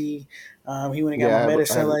pharmacy. He went and got my Yeah, I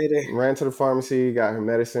medicine had later. ran to the pharmacy, got her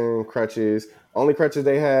medicine, crutches. Only crutches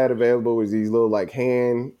they had available was these little like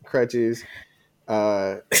hand crutches.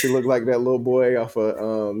 She looked like that little boy off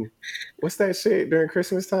of what's that shit during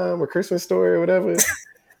Christmas time or Christmas Story or whatever.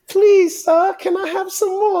 Please, sir, can I have some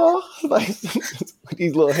more? Like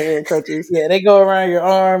these little hand crutches. Yeah, they go around your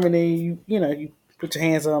arm, and then you put your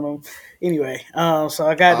hands on them. Anyway, so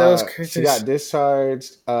I got those She got crutches.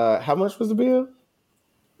 discharged. How much was the bill?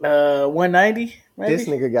 190 This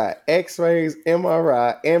maybe. nigga got X-rays,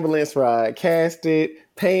 MRI, ambulance ride, casted,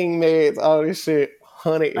 pain meds, all this shit.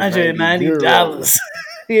 €190. $190.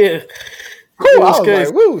 Yeah, it Whew, I was was like,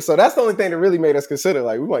 crazy. woo. So that's the only thing that really made us consider,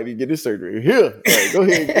 like, we might need to get this surgery here. Like, go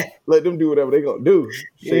ahead, let them do whatever they gonna do.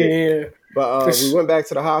 Shit. Yeah, But we went back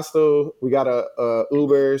to the hostel. We got a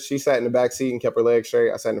Uber. She sat in the back seat and kept her legs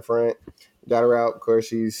straight. I sat in the front. Got her out. Of course,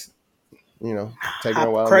 she's taking her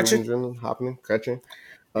a hop while, moving, crutching. drilling, hopping, catching.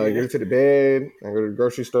 Get Yeah, her to the bed. I go to the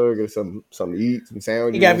grocery store, get her something to eat, some he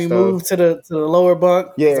sandwiches got and me stuff. moved to the lower bunk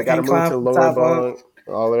because Yeah, I got to can't move climb to the from the lower top bunk. bunk,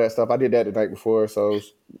 all of that stuff. I did that the night before, so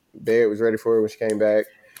bed was ready for her when she came back.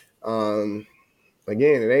 Um,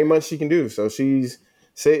 Again, it ain't much she can do. So she's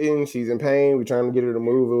sitting, she's in pain. We're trying to get her to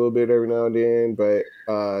move a little bit every now and then, but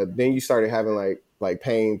then you started having like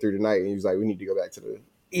pain through the night, and you was like, we need to go back to the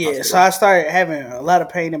Yeah, so hospital. I started having a lot of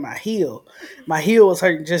pain in my heel. My heel was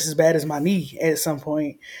hurting just as bad as my knee at some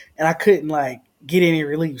point, and I couldn't like get any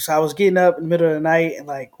relief. So I was getting up in the middle of the night and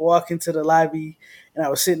like walking to the lobby, and I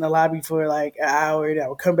would sit in the lobby for like an hour, and I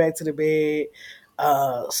would come back to the bed.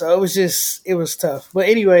 So it was tough. But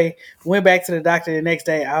anyway, went back to the doctor the next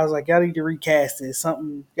day. I was like, y'all need to recast this.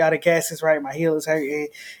 Something, y'all to cast this right. My heel is hurting,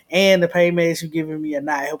 and the pain meds you giving me are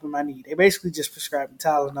not helping my knee. They basically just prescribed me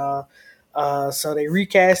Tylenol. So they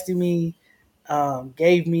recasted me,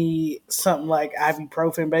 gave me something like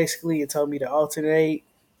ibuprofen basically, and told me to alternate,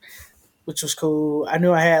 which was cool. I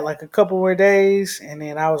knew I had like a couple more days, and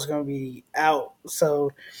then I was gonna be out.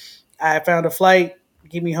 So I found a flight,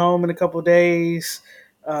 get me home in a couple days.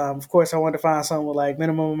 Of course, I wanted to find something with like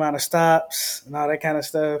minimum amount of stops and all that kind of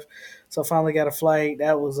stuff. So I finally got a flight.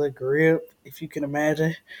 That was a grip, if you can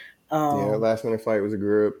imagine. Yeah, Um, last minute flight was a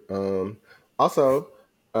grip. Also,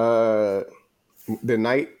 uh, the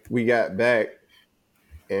night we got back,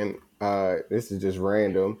 and this is just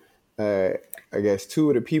random. Uh, I guess two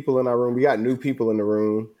of the people in our room, we got new people in the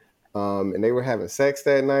room, and they were having sex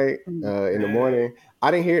that night in the morning. I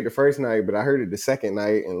didn't hear it the first night, but I heard it the second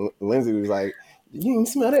night, and Lindsay was like, "You didn't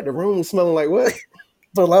smell that? The room was smelling like what?"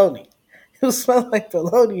 bologna. It was smelling like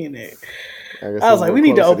bologna in there. I guess I it was was a like, little we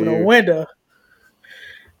need to closer to open a you. window.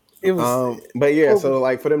 It was But yeah, open. so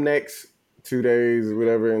like for them next 2 days or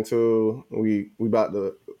whatever until we about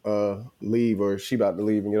to leave, or she about to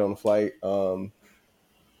leave and get on the flight.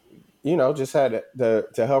 Just had to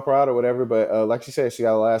help her out or whatever. But like she said, she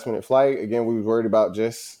got a last minute flight. Again, we was worried about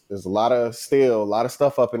there's a lot of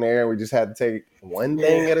stuff up in there. We just had to take one Yeah,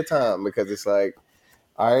 thing at a time, because it's like,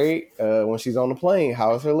 all right, when she's on the plane,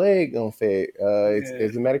 how is her leg gonna fit? yeah.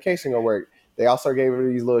 Is the medication gonna work? They also gave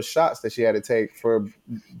her these little shots that she had to take for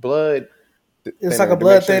blood It's like thinner a to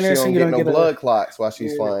make blood sure she thinner, so don't you get don't no get a. blood clots while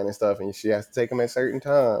she's Yeah, flying and stuff, and she has to take them at certain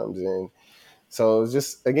times. And so it's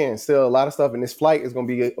just, again, still a lot of stuff. And this flight is going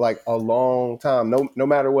to be like a long time, no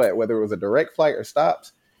matter what, whether it was a direct flight or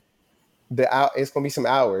stops. It's going to be some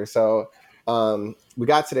hours. So we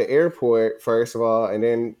got to the airport first of all, and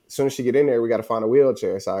then as soon as she get in there, we got to find a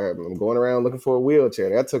wheelchair. So I'm going around looking for a wheelchair.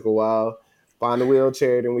 That took a while. Find the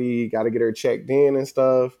wheelchair, then we got to get her checked in and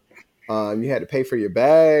stuff. You had to pay for your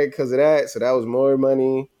bag because of that, so that was more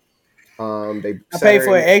money. They I paid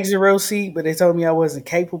for an Saturday. exit row seat, but they told me I wasn't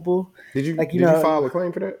capable. Like Did you file a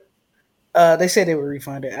claim for that? they said they would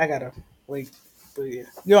refund it. I gotta wait, but yeah,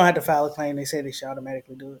 you don't have to file a claim. They said they should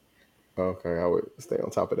automatically do it. Okay, I would stay on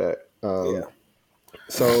top of that. Yeah.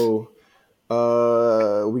 So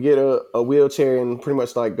we get a wheelchair and pretty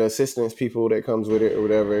much like the assistance people that comes with it or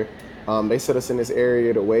whatever. They set us in this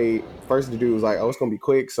area to wait. First, the dude was like, "Oh, it's gonna be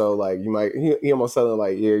quick." So like, you might he almost telling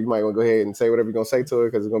like, "Yeah, you might want to go ahead and say whatever you're gonna say to her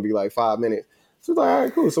because it's gonna be like 5 minutes." So it's like, "All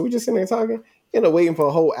right, cool." So we just sitting there talking. End up waiting for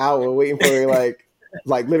a whole hour, waiting for like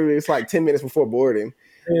literally it's like 10 minutes before boarding.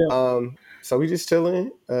 Yeah. So we just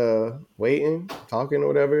chilling, waiting, talking or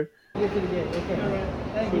whatever. Get to the gate. Okay.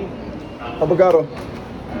 Thank you. Obrigado.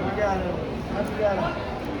 Obrigado.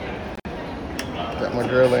 Got my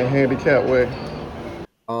girl in handicap way.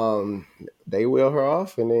 They wheel her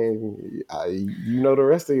off, and then you know the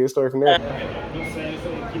rest of your story from there.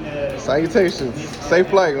 Salutations. Safe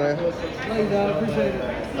flight, man. Thanks, I appreciate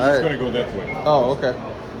it. All right. Gonna go that way. Oh, okay.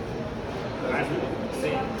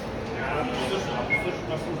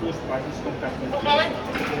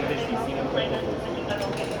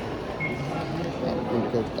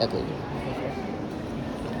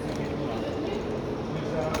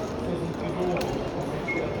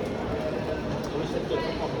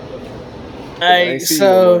 I ain't see you no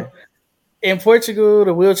So more. in Portugal,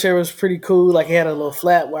 the wheelchair was pretty cool. Like it had a little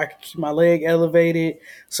flap where I could keep my leg elevated,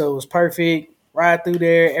 so it was perfect. Ride through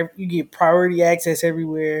there, you get priority access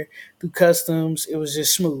everywhere through customs. It was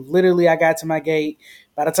just smooth. Literally, I got to my gate.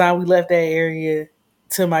 By the time we left that area,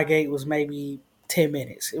 to my gate was maybe 10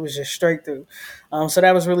 minutes. It was just straight through. So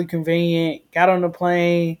that was really convenient. Got on the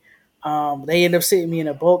plane. They ended up sitting me in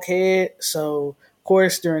a bulkhead. So of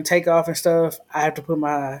course during takeoff and stuff, I have to put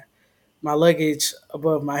my luggage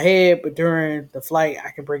above my head, but during the flight,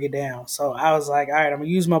 I can bring it down. So I was like, all right, I'm gonna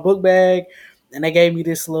use my book bag. And they gave me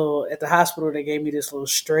this little, at the hospital, they gave me this little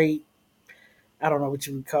straight, I don't know what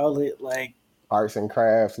you would call it, Arts and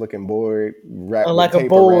crafts looking board wrapped with like a tape around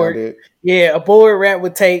board. it. Yeah, a board wrapped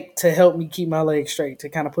with tape to help me keep my leg straight, to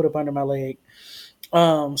kind of put up under my leg.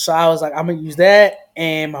 So I was like, I'm gonna use that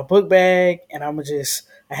and my book bag, and I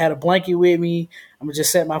had a blanket with me. I'm gonna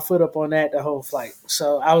just set my foot up on that the whole flight.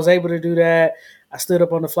 So I was able to do that. I stood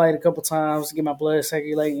up on the flight a couple times to get my blood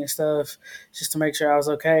circulating and stuff, just to make sure I was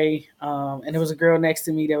okay. And there was a girl next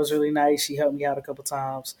to me that was really nice. She helped me out a couple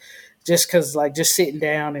times, just because like just sitting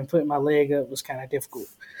down and putting my leg up was kind of difficult.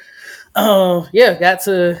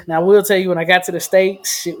 Yeah, now I will tell you when I got to the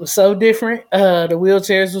States, it was so different. The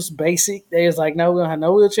wheelchairs was basic. They was like, no, we don't have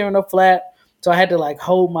no wheelchair, no flap. So I had to like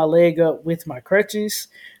hold my leg up with my crutches,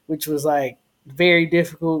 which was like very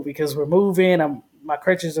difficult because we're moving. My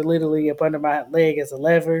crutches are literally up under my leg as a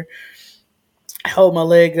lever. I hold my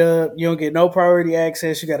leg up. You don't get no priority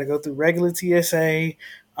access. You got to go through regular TSA.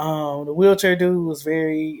 The wheelchair dude was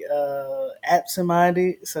very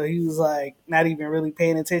absent-minded, so he was like not even really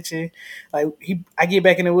paying attention. Like I get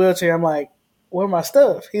back in the wheelchair, I'm like, "Where my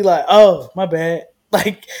stuff?" He like, "Oh, my bad."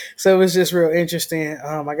 Like, so it was just real interesting.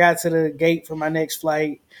 I got to the gate for my next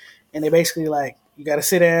flight, and they basically like, you got to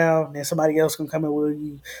sit down, and somebody else can come and wheel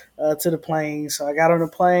you to the plane. So I got on the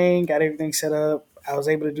plane, got everything set up. I was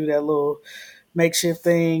able to do that little makeshift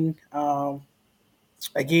thing.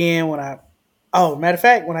 Again, matter of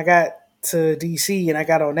fact, when I got to DC and I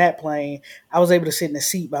got on that plane, I was able to sit in the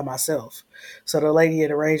seat by myself. So the lady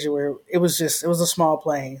had arranged it where it was a small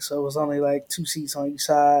plane, so it was only like 2 seats on each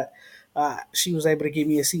side. She was able to give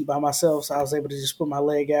me a seat by myself, so I was able to just put my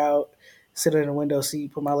leg out, sit in the window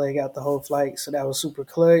seat, put my leg out the whole flight. So that was super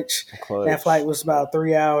clutch. That flight Clutch. was about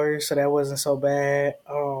 3 hours, so that wasn't so bad.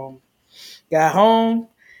 Got home,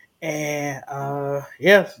 and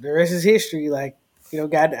yeah, the rest is history. Like, I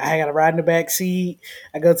got to ride in the back seat.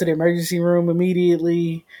 I go to the emergency room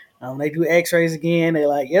immediately. They do X-rays again. They're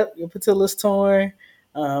like, "Yep, your patella's torn.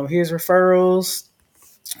 Here's referrals."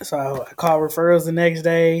 So I call referrals the next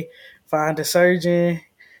day, find a surgeon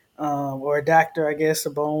or a doctor, I guess, a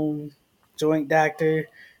bone joint doctor.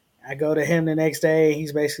 I go to him the next day.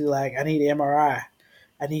 He's basically like, "I need an MRI.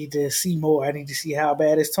 I need to see more. I need to see how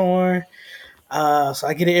bad it's torn." So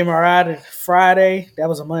I get an MRI Friday. That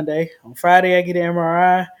was a Monday. On Friday, I get an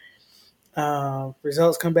MRI.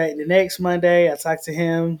 Results come back the next Monday. I talk to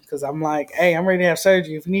him because I'm like, "Hey, I'm ready to have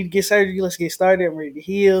surgery. If we need to get surgery, let's get started. I'm ready to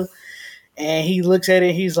heal." And he looks at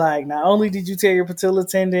it. He's like, "Not only did you tear your patella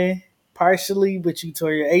tendon partially, but you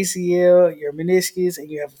tore your ACL, your meniscus, and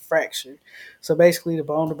you have a fracture. So basically, the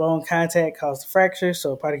bone-to-bone contact caused the fracture.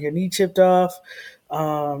 So part of your knee chipped off,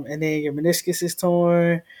 and then your meniscus is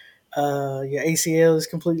torn. Your ACL is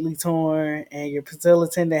completely torn, and your patella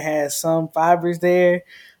tendon has some fibers there.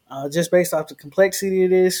 Just based off the complexity of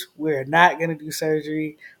this, we're not going to do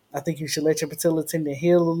surgery. I think you should let your patella tendon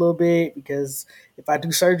heal a little bit because if I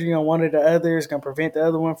do surgery on one or the other, it's going to prevent the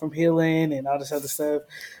other one from healing and all this other stuff.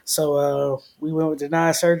 So we went with the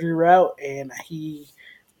non-surgery route, and he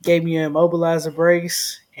gave me an immobilizer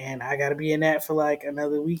brace, and I got to be in that for like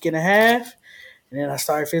another week and a half. And then I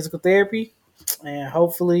started physical therapy, and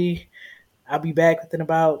hopefully I'll be back within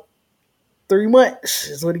about 3 months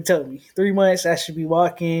is what he told me. 3 months I should be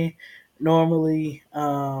walking normally,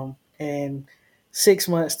 and 6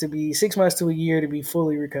 months to a year to be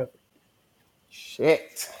fully recovered.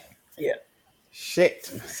 Shit. Yeah, Shit.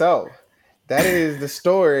 So that is the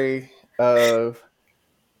story of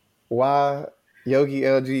why Yogi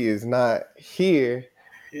LG is not here.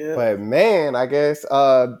 yeah, But man, I guess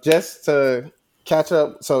just to catch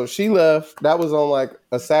up. So she left. That was on like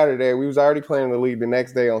a Saturday. We was already planning to leave the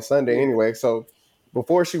next day on Sunday yeah, anyway. So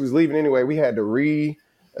before she was leaving anyway, we had to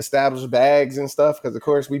re-establish bags and stuff because of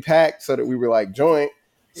course we packed so that we were like joint.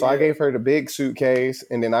 So I yeah. gave her the big suitcase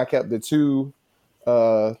and then I kept the two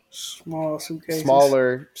uh Small suitcases.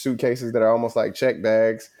 smaller suitcases that are almost like check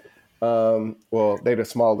bags. Well, they're the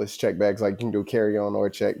smallest check bags, like you can do carry on or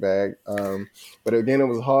check bag. But again, it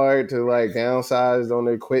was hard to like downsize on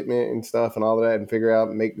the equipment and stuff and all of that and figure out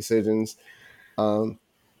and make decisions. Um,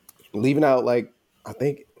 Leaving out like, I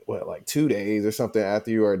think, what, like 2 days or something after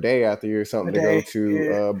you or a day after you or A something to go day. to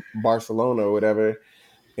Yeah, Barcelona or whatever.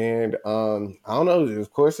 And I don't know.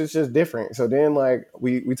 Of course, it's just different. So then, like,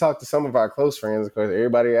 we talked to some of our close friends. Of course,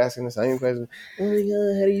 everybody asking the same question. Oh my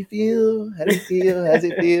god, how do you feel? How do you feel? How's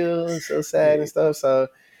it feel? It's so sad yeah, and stuff. So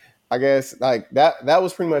I guess like that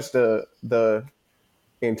was pretty much the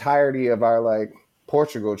entirety of our like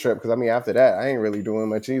Portugal trip. Because I mean, after that, I ain't really doing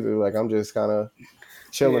much either. Like I'm just kind of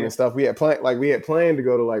chilling yeah. and stuff. We had planned to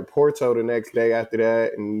go to like Porto the next day after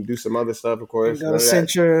that and do some other stuff. Of And course, go to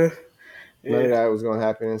Centra. none of Yeah. that was going to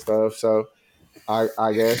happen and stuff. So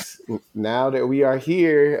I guess now that we are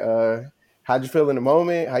here, how'd you feel in the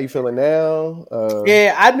moment? How you feeling now?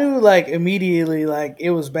 Yeah, I knew like immediately like it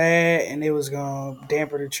was bad and it was gonna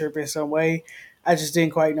damper the trip in some way. I just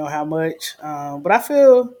didn't quite know how much. But I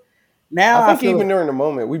feel I now I think even feel during the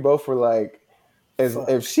moment, we both were like, as if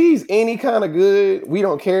fuck. she's any kind of good, we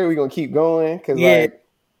don't care. We're gonna keep going because Yeah. like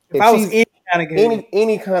If if I was she's any kind of good,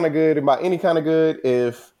 any kind of good, and by any kind of good,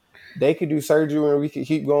 if they could do surgery and we could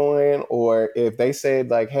keep going, or if they said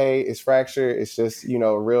like, hey, it's fractured, it's just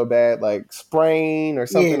real bad like sprain or yeah,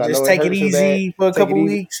 something. I just know it take it hurts real bad. easy for a Take it couple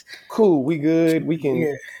easy. weeks. Cool, we good. We can,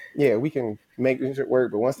 Yeah, yeah, we can make this shit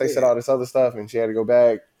work. But once they said yeah, all this other stuff and she had to go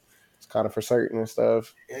back, it's kind of for certain and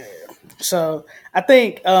stuff. yeah. So I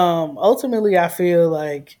think ultimately I feel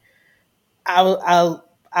like I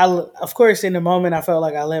of course in the moment I felt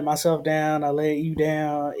like I let myself down. I let you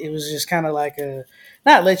down. It was just kind of like a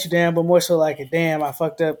not let you down, but more so like a damn. I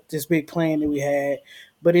fucked up this big plan that we had,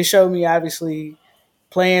 but it showed me obviously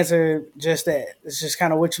plans are just that. It's just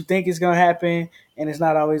kind of what you think is going to happen, and it's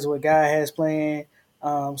not always what God has planned.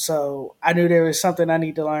 So I knew there was something I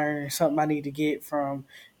need to learn, something I need to get from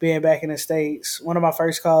being back in the States. One of my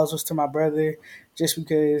first calls was to my brother, just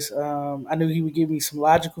because I knew he would give me some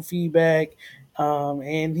logical feedback,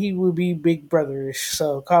 and he would be big brotherish.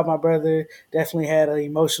 So called my brother, definitely had an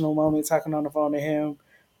emotional moment talking on the phone to him.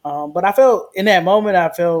 But I felt in that moment, I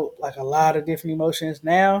felt like a lot of different emotions.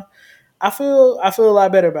 Now I feel a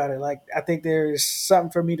lot better about it. Like I think there's something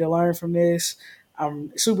for me to learn from this.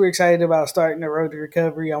 I'm super excited about starting the road to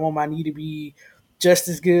recovery. I want my knee to be just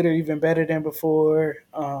as good or even better than before.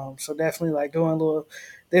 So definitely like doing a little.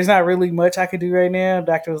 There's not really much I could do right now.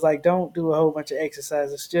 Doctor was like, don't do a whole bunch of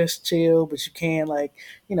exercises. Just chill, but you can like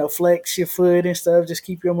flex your foot and stuff. Just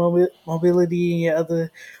keep your mobility in your other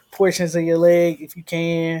portions of your leg if you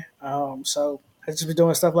can. So I just been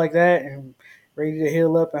doing stuff like that and ready to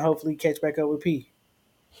heal up and hopefully catch back up with P.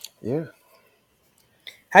 Yeah,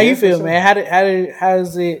 How you yeah, for feel, sure. man?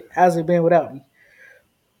 How's it been without me?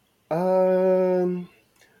 Um,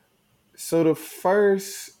 so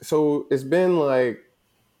it's been like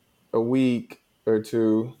a week or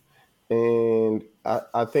two, and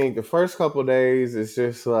I think the first couple of days is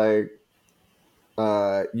just like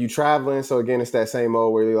you traveling. So again, it's that same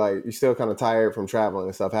old where you're still kind of tired from traveling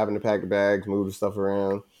and stuff, having to pack the bags, move the stuff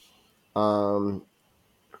around. Um,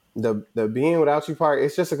 the being without you part,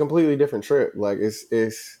 it's just a completely different trip. Like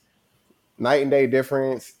it's night and day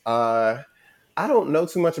difference. I don't know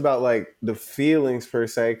too much about like the feelings per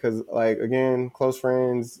se, because like again, close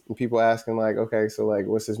friends and people asking like, okay, so like,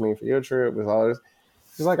 what's this mean for your trip? With all this,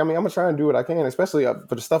 it's like, I mean, I'm gonna try and do what I can, especially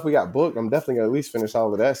for the stuff we got booked. I'm definitely gonna at least finish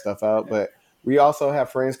all of that stuff out. But we also have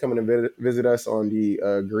friends coming to visit us on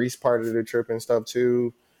the Greece part of the trip and stuff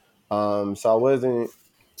too. So I wasn't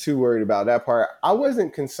too worried about that part. I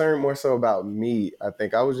wasn't concerned more so about me. I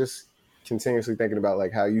think I was just continuously thinking about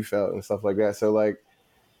like how you felt and stuff like that. So like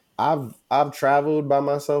I've traveled by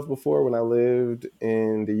myself before when I lived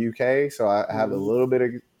in the UK, so I have a Mhm. little bit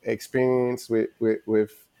of experience with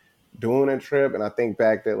doing a trip, and I think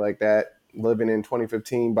back that like that living in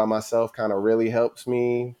 2015 by myself kind of really helps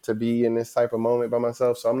me to be in this type of moment by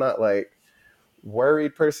myself. So I'm not like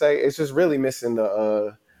worried per se. It's just really missing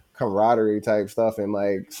the camaraderie type stuff and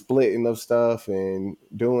like splitting of stuff and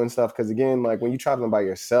doing stuff. Because again, like when you're traveling by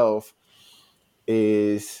yourself,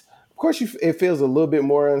 is of course it feels a little bit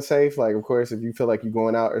more unsafe. Like of course, if you feel like you're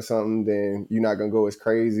going out or something, then you're not gonna go as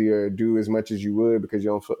crazy or do as much as you would because you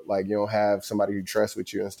don't feel like you don't have somebody who trusts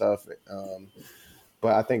with you and stuff.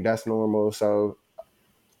 But I think that's normal. So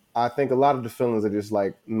I think a lot of the feelings are just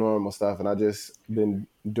like normal stuff, and I just been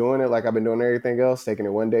doing it like I've been doing everything else, taking it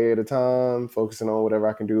one day at a time, focusing on whatever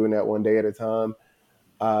I can do in that one day at a time.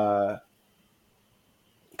 Uh,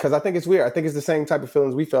 because I think it's weird. I think it's the same type of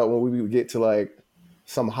feelings we felt when we would get to like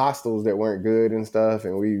some hostels that weren't good and stuff,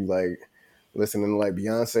 and we like listening to like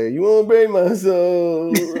Beyonce, "You won't break my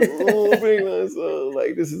soul, you won't break my soul."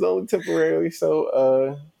 Like this is only temporary.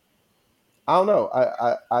 So I don't know.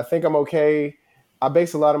 I think I'm okay. I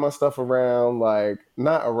base a lot of my stuff around like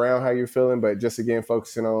not around how you're feeling, but just again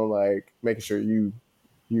focusing on like making sure you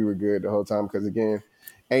were good the whole time. Because again,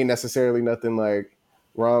 ain't necessarily nothing like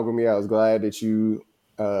wrong with me. I was glad that you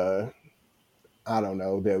uh I don't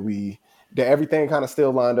know that everything kind of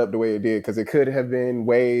still lined up the way it did because it could have been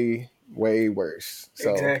way worse.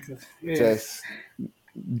 So Exactly. Yeah. just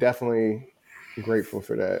definitely grateful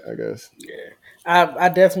for that, I guess. Yeah. I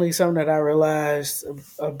definitely something that I realized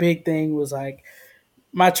a big thing was like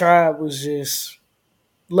my tribe was just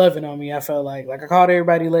loving on me. I felt like I called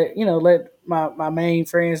everybody, let my main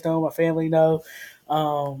friends know, my family know,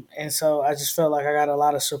 and so I just felt like I got a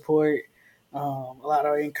lot of support, a lot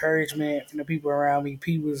of encouragement from the people around me.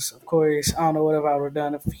 P was, of course, I don't know what I would have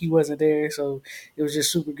done if he wasn't there. So it was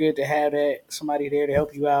just super good to have that somebody there to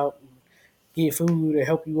help you out, get food or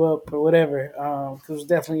help you up or whatever. It was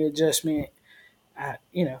definitely an adjustment.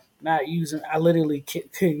 Not using. I literally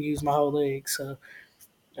couldn't use my whole leg, so.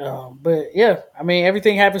 But yeah, I mean,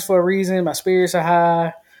 everything happens for a reason. My spirits are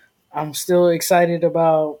high. I'm still excited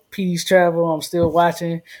about P's travel. I'm still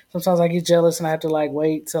watching. Sometimes I get jealous and I have to like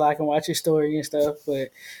wait till I can watch his story and stuff. But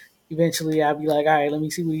eventually I'll be like, all right, let me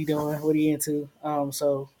see what he's doing. What are you into?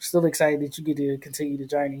 So still excited that you get to continue the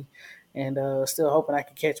journey and still hoping I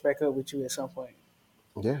can catch back up with you at some point.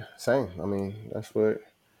 Yeah, same. I mean, that's what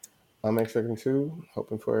I'm expecting too.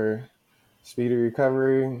 Hoping for speedy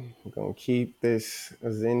recovery. I'm gonna keep this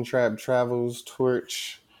Zen Trap Travels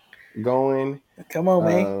torch going. Come on,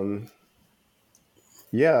 man. Um,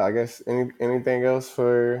 yeah, I guess anything else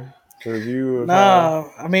for review of how?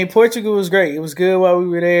 No, I mean Portugal was great. It was good while we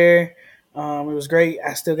were there. It was great.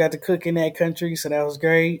 I still got to cook in that country, so that was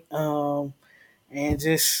great. And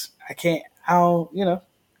just I don't,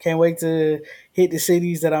 can't wait to hit the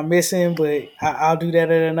cities that I'm missing. But I'll do that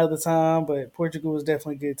at another time. But Portugal was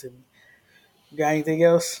definitely good to me. You got anything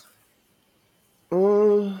else?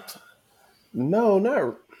 Um, no,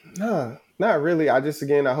 not really. I just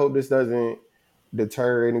again, I hope this doesn't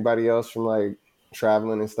deter anybody else from like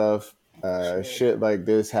traveling and stuff. Sure. Shit like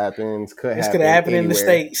this happens, could This could have happen happened in the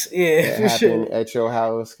anywhere. states. Yeah, Can for happen sure. at your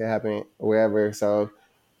house, can happen wherever. So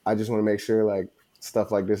I just want to make sure like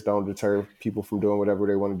stuff like this don't deter people from doing whatever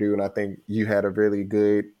they want to do. And I think you had a really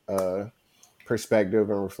good perspective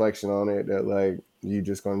and reflection on it that like you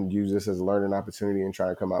just going to use this as a learning opportunity and try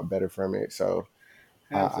to come out better from it. So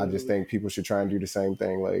I just Absolutely. think people should try and do the same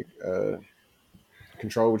thing. Like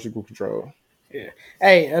control what you can control. Yeah.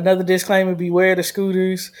 Hey, another disclaimer: beware the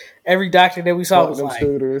scooters. Every doctor that we saw Fuck was them like,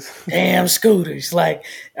 scooters. damn scooters. Like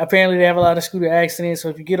apparently they have a lot of scooter accidents. So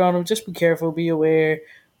if you get on them, just be careful, be aware.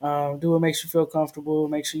 Do what makes you feel comfortable.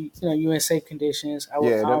 Make sure you're in safe conditions.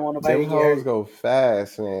 Yeah, I don't want nobody them to get hoes hurt. go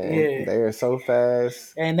fast, man. Yeah, They are so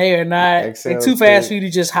fast. and they are not. They're Excel too fast for stick. you to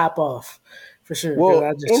just hop off, for sure. Because I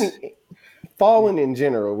Well, just any falling in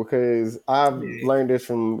general, because I've yeah, learned this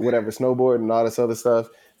from whatever snowboard and all this other stuff.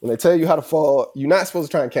 When they tell you how to fall, you're not supposed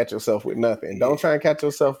to try and catch yourself with nothing. yeah, Don't try and catch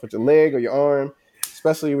yourself with your leg or your arm,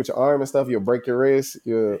 especially with your arm and stuff. You'll break your wrist,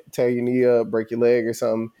 you'll tear your knee up, break your leg or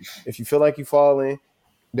something. If you feel like you're falling,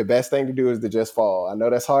 the best thing to do is to just fall. I know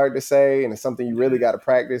that's hard to say and it's something you really got to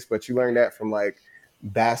practice, but you learn that from like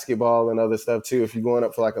basketball and other stuff too. If you're going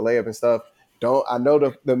up for like a layup and stuff, don't I know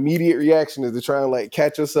the immediate reaction is to try and like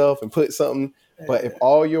catch yourself and put something, but if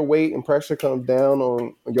all your weight and pressure comes down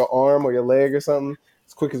on your arm or your leg or something,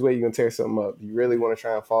 it's the quickest way you're gonna tear something up. You really want to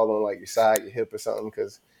try and fall on like your side, your hip or something,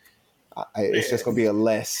 because it's just gonna be a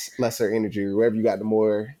lesser energy. Wherever you got the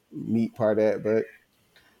more meat part at, but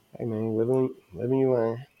hey man, living you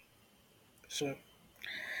learn. Sure.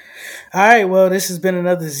 All right, well, this has been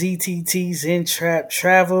another ZTT Zen Trap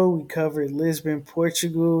Travel. We covered Lisbon,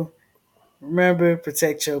 Portugal. Remember,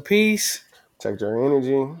 protect your peace. Protect your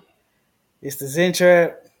energy. It's the Zen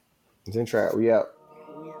Trap. Zen Trap, we out.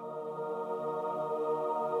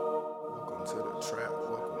 Welcome to the trap.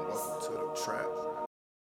 Welcome to the trap.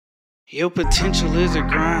 Your potential is a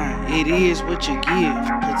grind. It is what you give.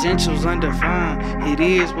 Potential's undefined. It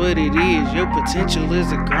is what it is. Your potential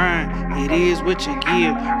is a grind. It is what you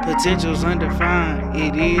give. Potential's undefined.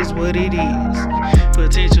 It is what it is.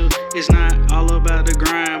 Potential is not all about the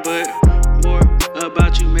grind, but more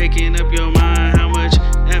about you making up your mind. How much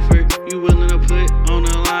effort you willing to put on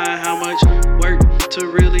the line? How much work to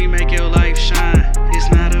really make your life shine?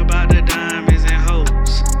 It's not about the diamonds and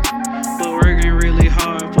hoes, but working really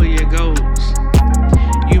hard for your goals.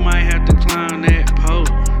 You might have to climb that pole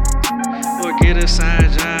or get a side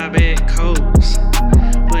job at Kohl's,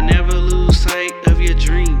 but never lose sight of your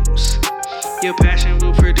dreams. Your passion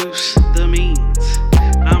will produce the means.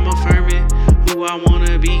 I'm affirming who I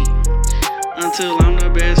wanna be until I'm the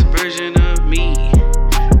best version of me.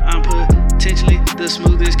 I'm potentially the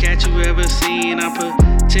smoothest cat you ever seen. I'm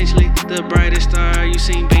potentially the brightest star you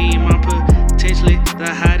seen beam. I'm potentially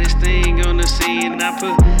the hottest thing on the scene. I'm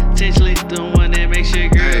potentially the one that makes your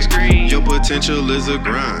girl scream. Your potential is a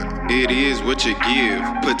grind. It is what you give.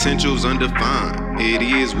 Potential's undefined. It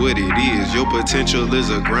is what it is. Your potential is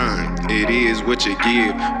a grind. It is what you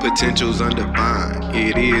give. Potential's undefined.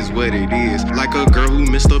 It is what it is. Like a girl who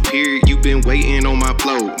missed a period, you've been waiting on my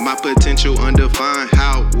flow. My potential undefined.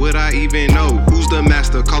 How would I even know? Who's the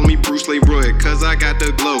master? Call me Bruce Leroy, cause I got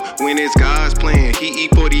the glow. When it's God's plan, he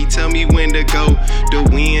E40, tell me when to go. The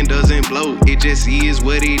wind doesn't blow, it just is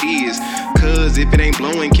what it is. Cause if it ain't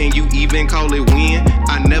blowing, can you even call it wind?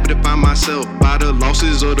 I never define myself by the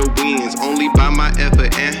losses or the wins, only by my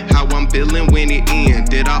effort and how I'm feeling when it ends.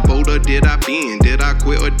 Did I fold or did I bend? Did I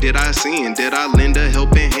quit or did I sin? Did I lend a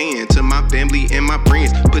helping hand to my family and my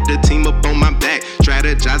friends? Put the team up on my back,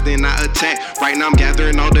 strategize then I attack. Right now I'm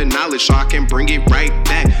gathering all the knowledge so I can bring it right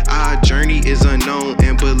back. Our journey is unknown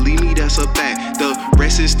and believe me that's a fact. The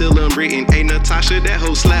rest is still unwritten. Hey Natasha, that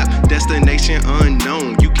whole slap. Destination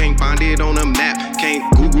unknown, you can't find it on a map. Can't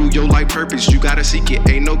Google your life purpose, you gotta seek it,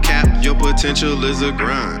 ain't no cap. Your potential is a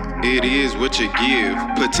grind. It is what you give.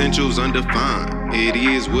 Potential's undefined. It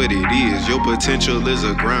is what it is. Your potential is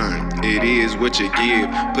a grind. It is what you give.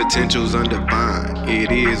 Potential's undefined.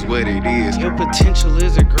 It is what it is. Your potential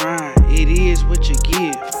is a grind. It is what you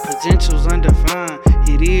give. Potential's undefined.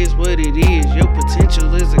 It is what it is. Your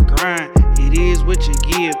potential is a grind. It is what you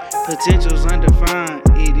give. Potential's undefined.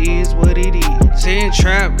 It is what it is. Zen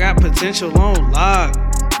Trap got potential on lock.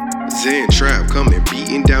 Zen Trap coming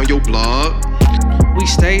beating down your blog. We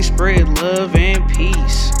stay spread love and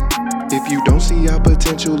peace. If you don't see our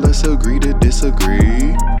potential, let's agree to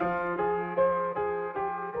disagree.